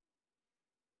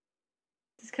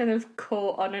 He's kind of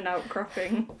caught on an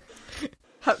outcropping.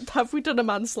 Have we done a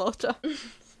manslaughter?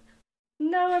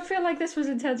 No, I feel like this was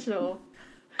intentional.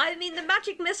 I mean, the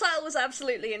magic missile was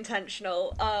absolutely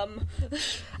intentional. I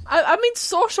mean,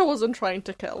 Sorsha wasn't trying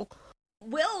to kill.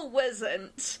 Will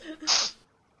wasn't.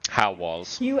 How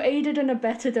was? You aided and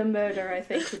abetted a murder, I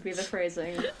think would be the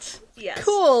phrasing. Yes.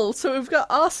 Cool, so we've got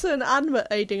arson and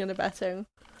aiding and abetting.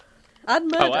 And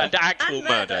murder. Oh, and actual And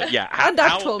murder. murder. Yeah, And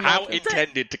actual how murder.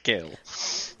 intended to kill.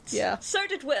 Yeah. So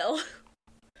did Will.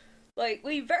 Like,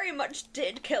 we very much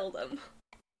did kill them.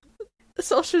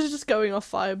 Sorsha's just going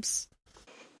off vibes.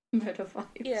 Murder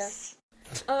vibes.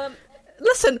 Yeah.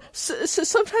 Listen, so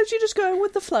sometimes you just go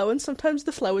with the flow, and sometimes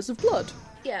the flow is of blood.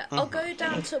 Yeah, I'll go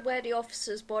down to where the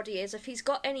officer's body is. If he's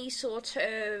got any sort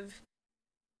of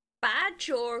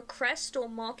badge or crest or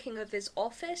marking of his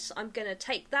office, I'm gonna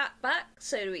take that back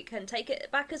so we can take it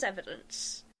back as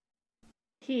evidence.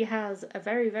 He has a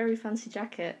very, very fancy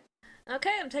jacket.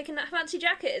 Okay, I'm taking that fancy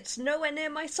jacket. It's nowhere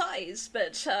near my size,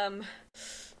 but,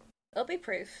 it'll be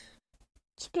proof.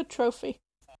 It's a good trophy.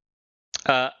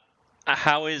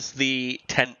 How is the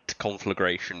tent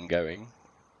conflagration going?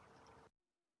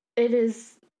 It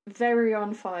is very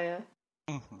on fire.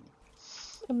 Mm-hmm.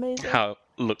 Amazing. How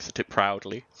looks at it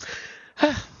proudly.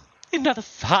 Another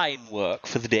fine work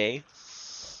for the day.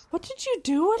 What did you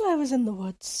do while I was in the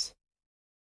woods?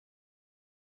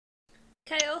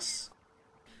 Chaos.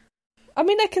 I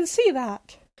mean, I can see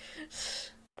that.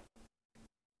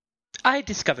 I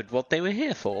discovered what they were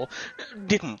here for,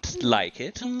 didn't like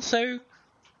it, and so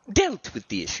dealt with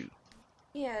the issue.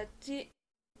 Yeah, do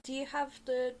you have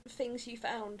the things you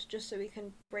found just so we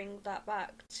can bring that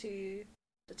back to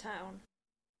the town?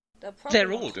 They'll probably Their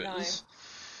want to orders?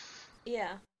 know.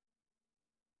 Yeah.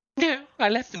 No, I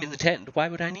left them in the tent. Why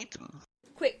would I need them?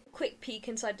 Quick peek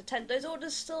inside the tent. Those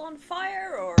orders still on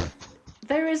fire, or...?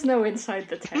 There is no inside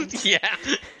the tent. Yeah.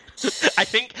 I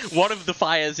think one of the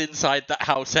fires inside that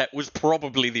house set was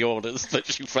probably the orders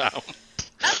that you found.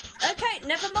 Okay,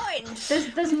 never mind.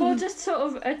 There's more just sort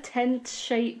of a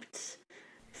tent-shaped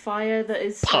fire that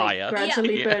is like,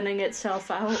 gradually burning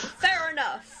itself out. Fair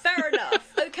enough.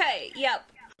 Okay, yep.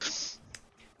 It's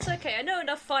okay, I know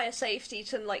enough fire safety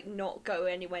to, like, not go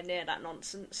anywhere near that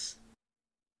nonsense.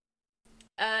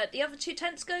 The other 2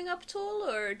 tents going up at all,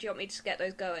 or do you want me to get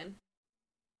those going?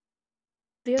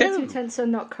 The other 2 tents are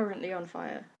not currently on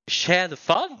fire. Share the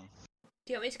fun.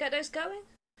 Do you want me to get those going?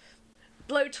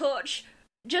 Blowtorch,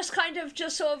 just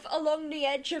sort of along the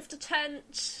edge of the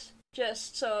tent.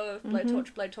 Just so,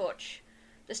 blowtorch.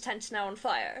 This tent's now on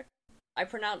fire. I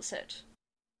pronounce it.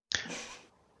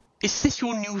 Is this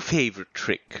your new favourite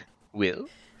trick, Will?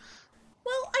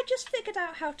 Well, I just figured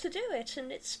out how to do it, and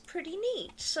it's pretty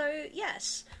neat, so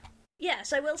yes.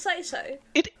 Yes, I will say so.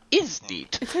 It is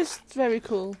neat. It is very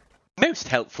cool. Most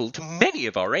helpful to many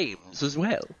of our aims as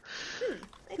well.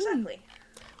 Exactly.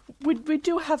 We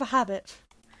do have a habit.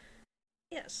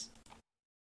 Yes.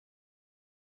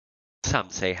 Some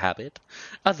say habit,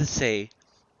 others say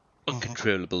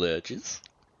uncontrollable urges.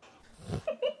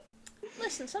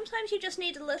 Listen, sometimes you just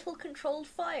need a little controlled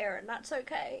fire, and that's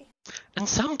okay. And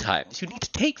sometimes you need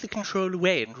to take the control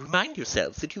away and remind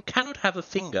yourself that you cannot have a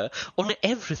finger on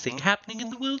everything happening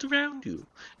in the world around you.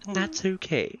 And that's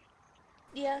okay.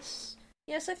 Yes.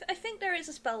 Yes, I think there is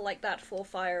a spell like that for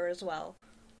fire as well.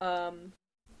 I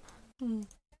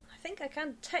think I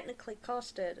can technically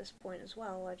cast it at this point as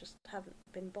well, I just haven't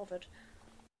been bothered.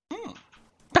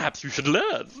 Perhaps you should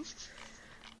learn.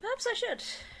 Perhaps I should.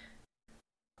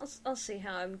 I'll see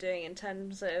how I'm doing in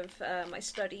terms of my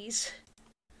studies.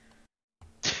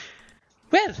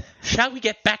 Well, shall we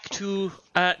get back to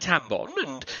Tambon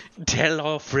and tell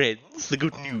our friends the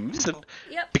good news and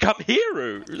become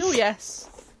heroes? Oh, yes.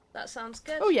 That sounds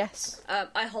good. Oh, yes.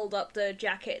 I hold up the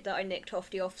jacket that I nicked off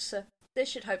the officer. This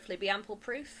should hopefully be ample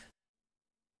proof.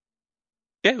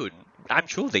 Oh, I'm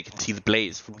sure they can see the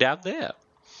blaze from down there.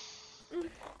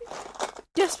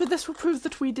 Yes, but this will prove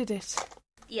that we did it.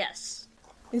 Yes.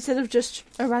 Instead of just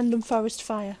a random forest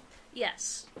fire.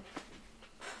 Yes.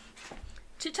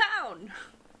 To town!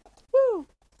 Woo!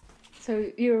 So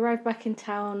you arrive back in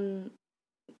town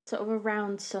sort of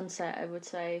around sunset, I would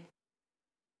say.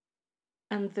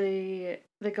 And the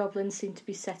goblins seem to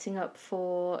be setting up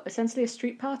for essentially a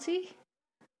street party.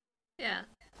 Yeah.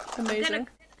 Amazing.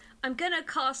 I'm gonna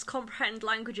cast Comprehend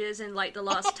Languages in like the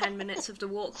last 10 minutes of the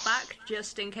walk back,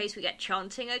 just in case we get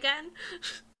chanting again.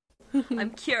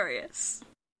 I'm curious.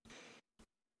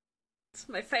 It's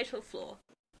my fatal flaw.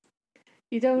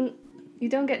 You don't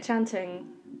get chanting.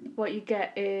 What you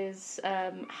get is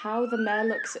how the mayor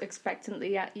looks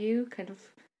expectantly at you, kind of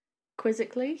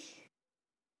quizzically.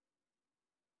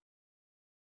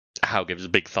 Hal gives a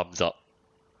big thumbs up.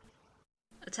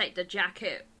 I take the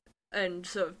jacket and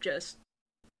sort of just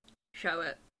show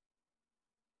it.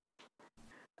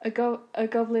 A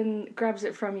goblin grabs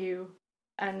it from you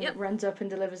and Yep. runs up and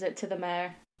delivers it to the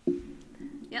mayor.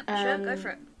 Yep, sure, go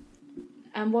for it.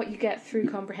 And what you get through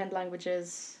Comprehend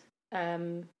Languages,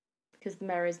 because the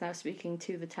mayor is now speaking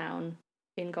to the town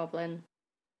in Goblin.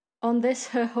 On this,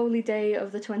 her holy day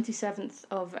of the 27th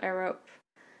of Erup,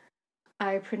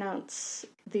 I pronounce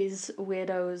these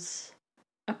weirdos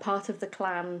a part of the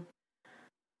clan.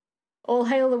 All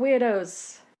hail the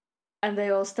weirdos! And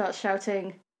they all start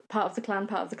shouting, part of the clan,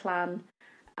 part of the clan.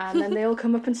 And then they all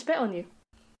come up and spit on you.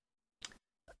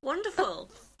 Wonderful.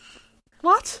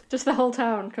 What? Just the whole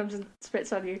town comes and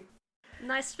spits on you.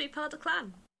 Nice to be part of the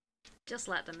clan. Just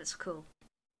let them, it's cool.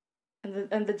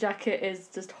 And the jacket is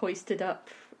just hoisted up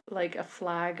like a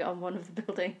flag on one of the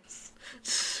buildings.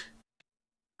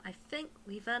 I think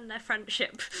we've earned their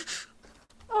friendship.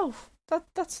 Oh,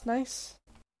 that's nice.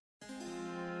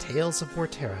 Tales of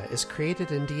Morterra is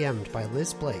created and DM'd by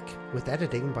Liz Blake, with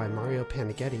editing by Mario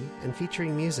Panaghetti and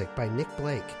featuring music by Nick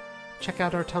Blake. Check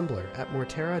out our Tumblr at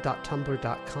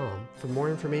morterra.tumblr.com for more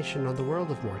information on the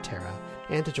world of Morterra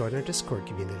and to join our Discord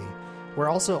community. We're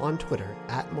also on Twitter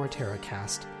at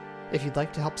MorterraCast. If you'd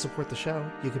like to help support the show,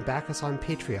 you can back us on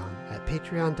Patreon at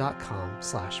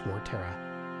patreon.com/Morterra.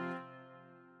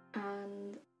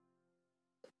 And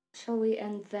shall we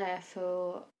end there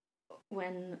for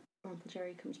when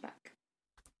Rumpeljerry comes back?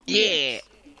 Yeah!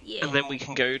 Yeah. And then we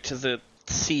can go to the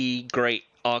Sea Great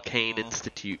Arcane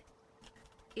Institute.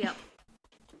 Yep.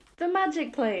 The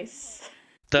magic place!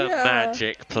 The Yeah.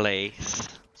 magic place.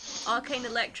 Arcane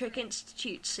Electric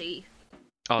Institute C.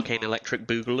 Arcane Electric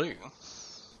Boogaloo.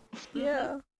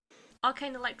 Yeah.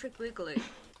 Arcane Electric Boogaloo.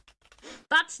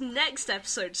 That's next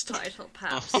episode's title,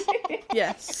 perhaps.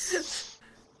 Yes.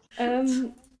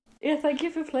 Yeah, thank you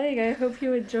for playing. I hope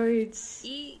you enjoyed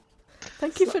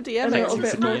Thank you for a DMing. little you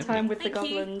bit for more DMing. time with Thank the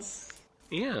you. goblins.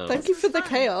 Yeah. Thank you for the Fun.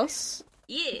 chaos.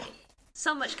 Yeah.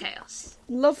 So much chaos.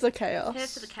 Love the Here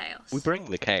chaos. for the chaos. We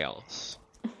bring the chaos.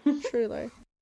 Truly.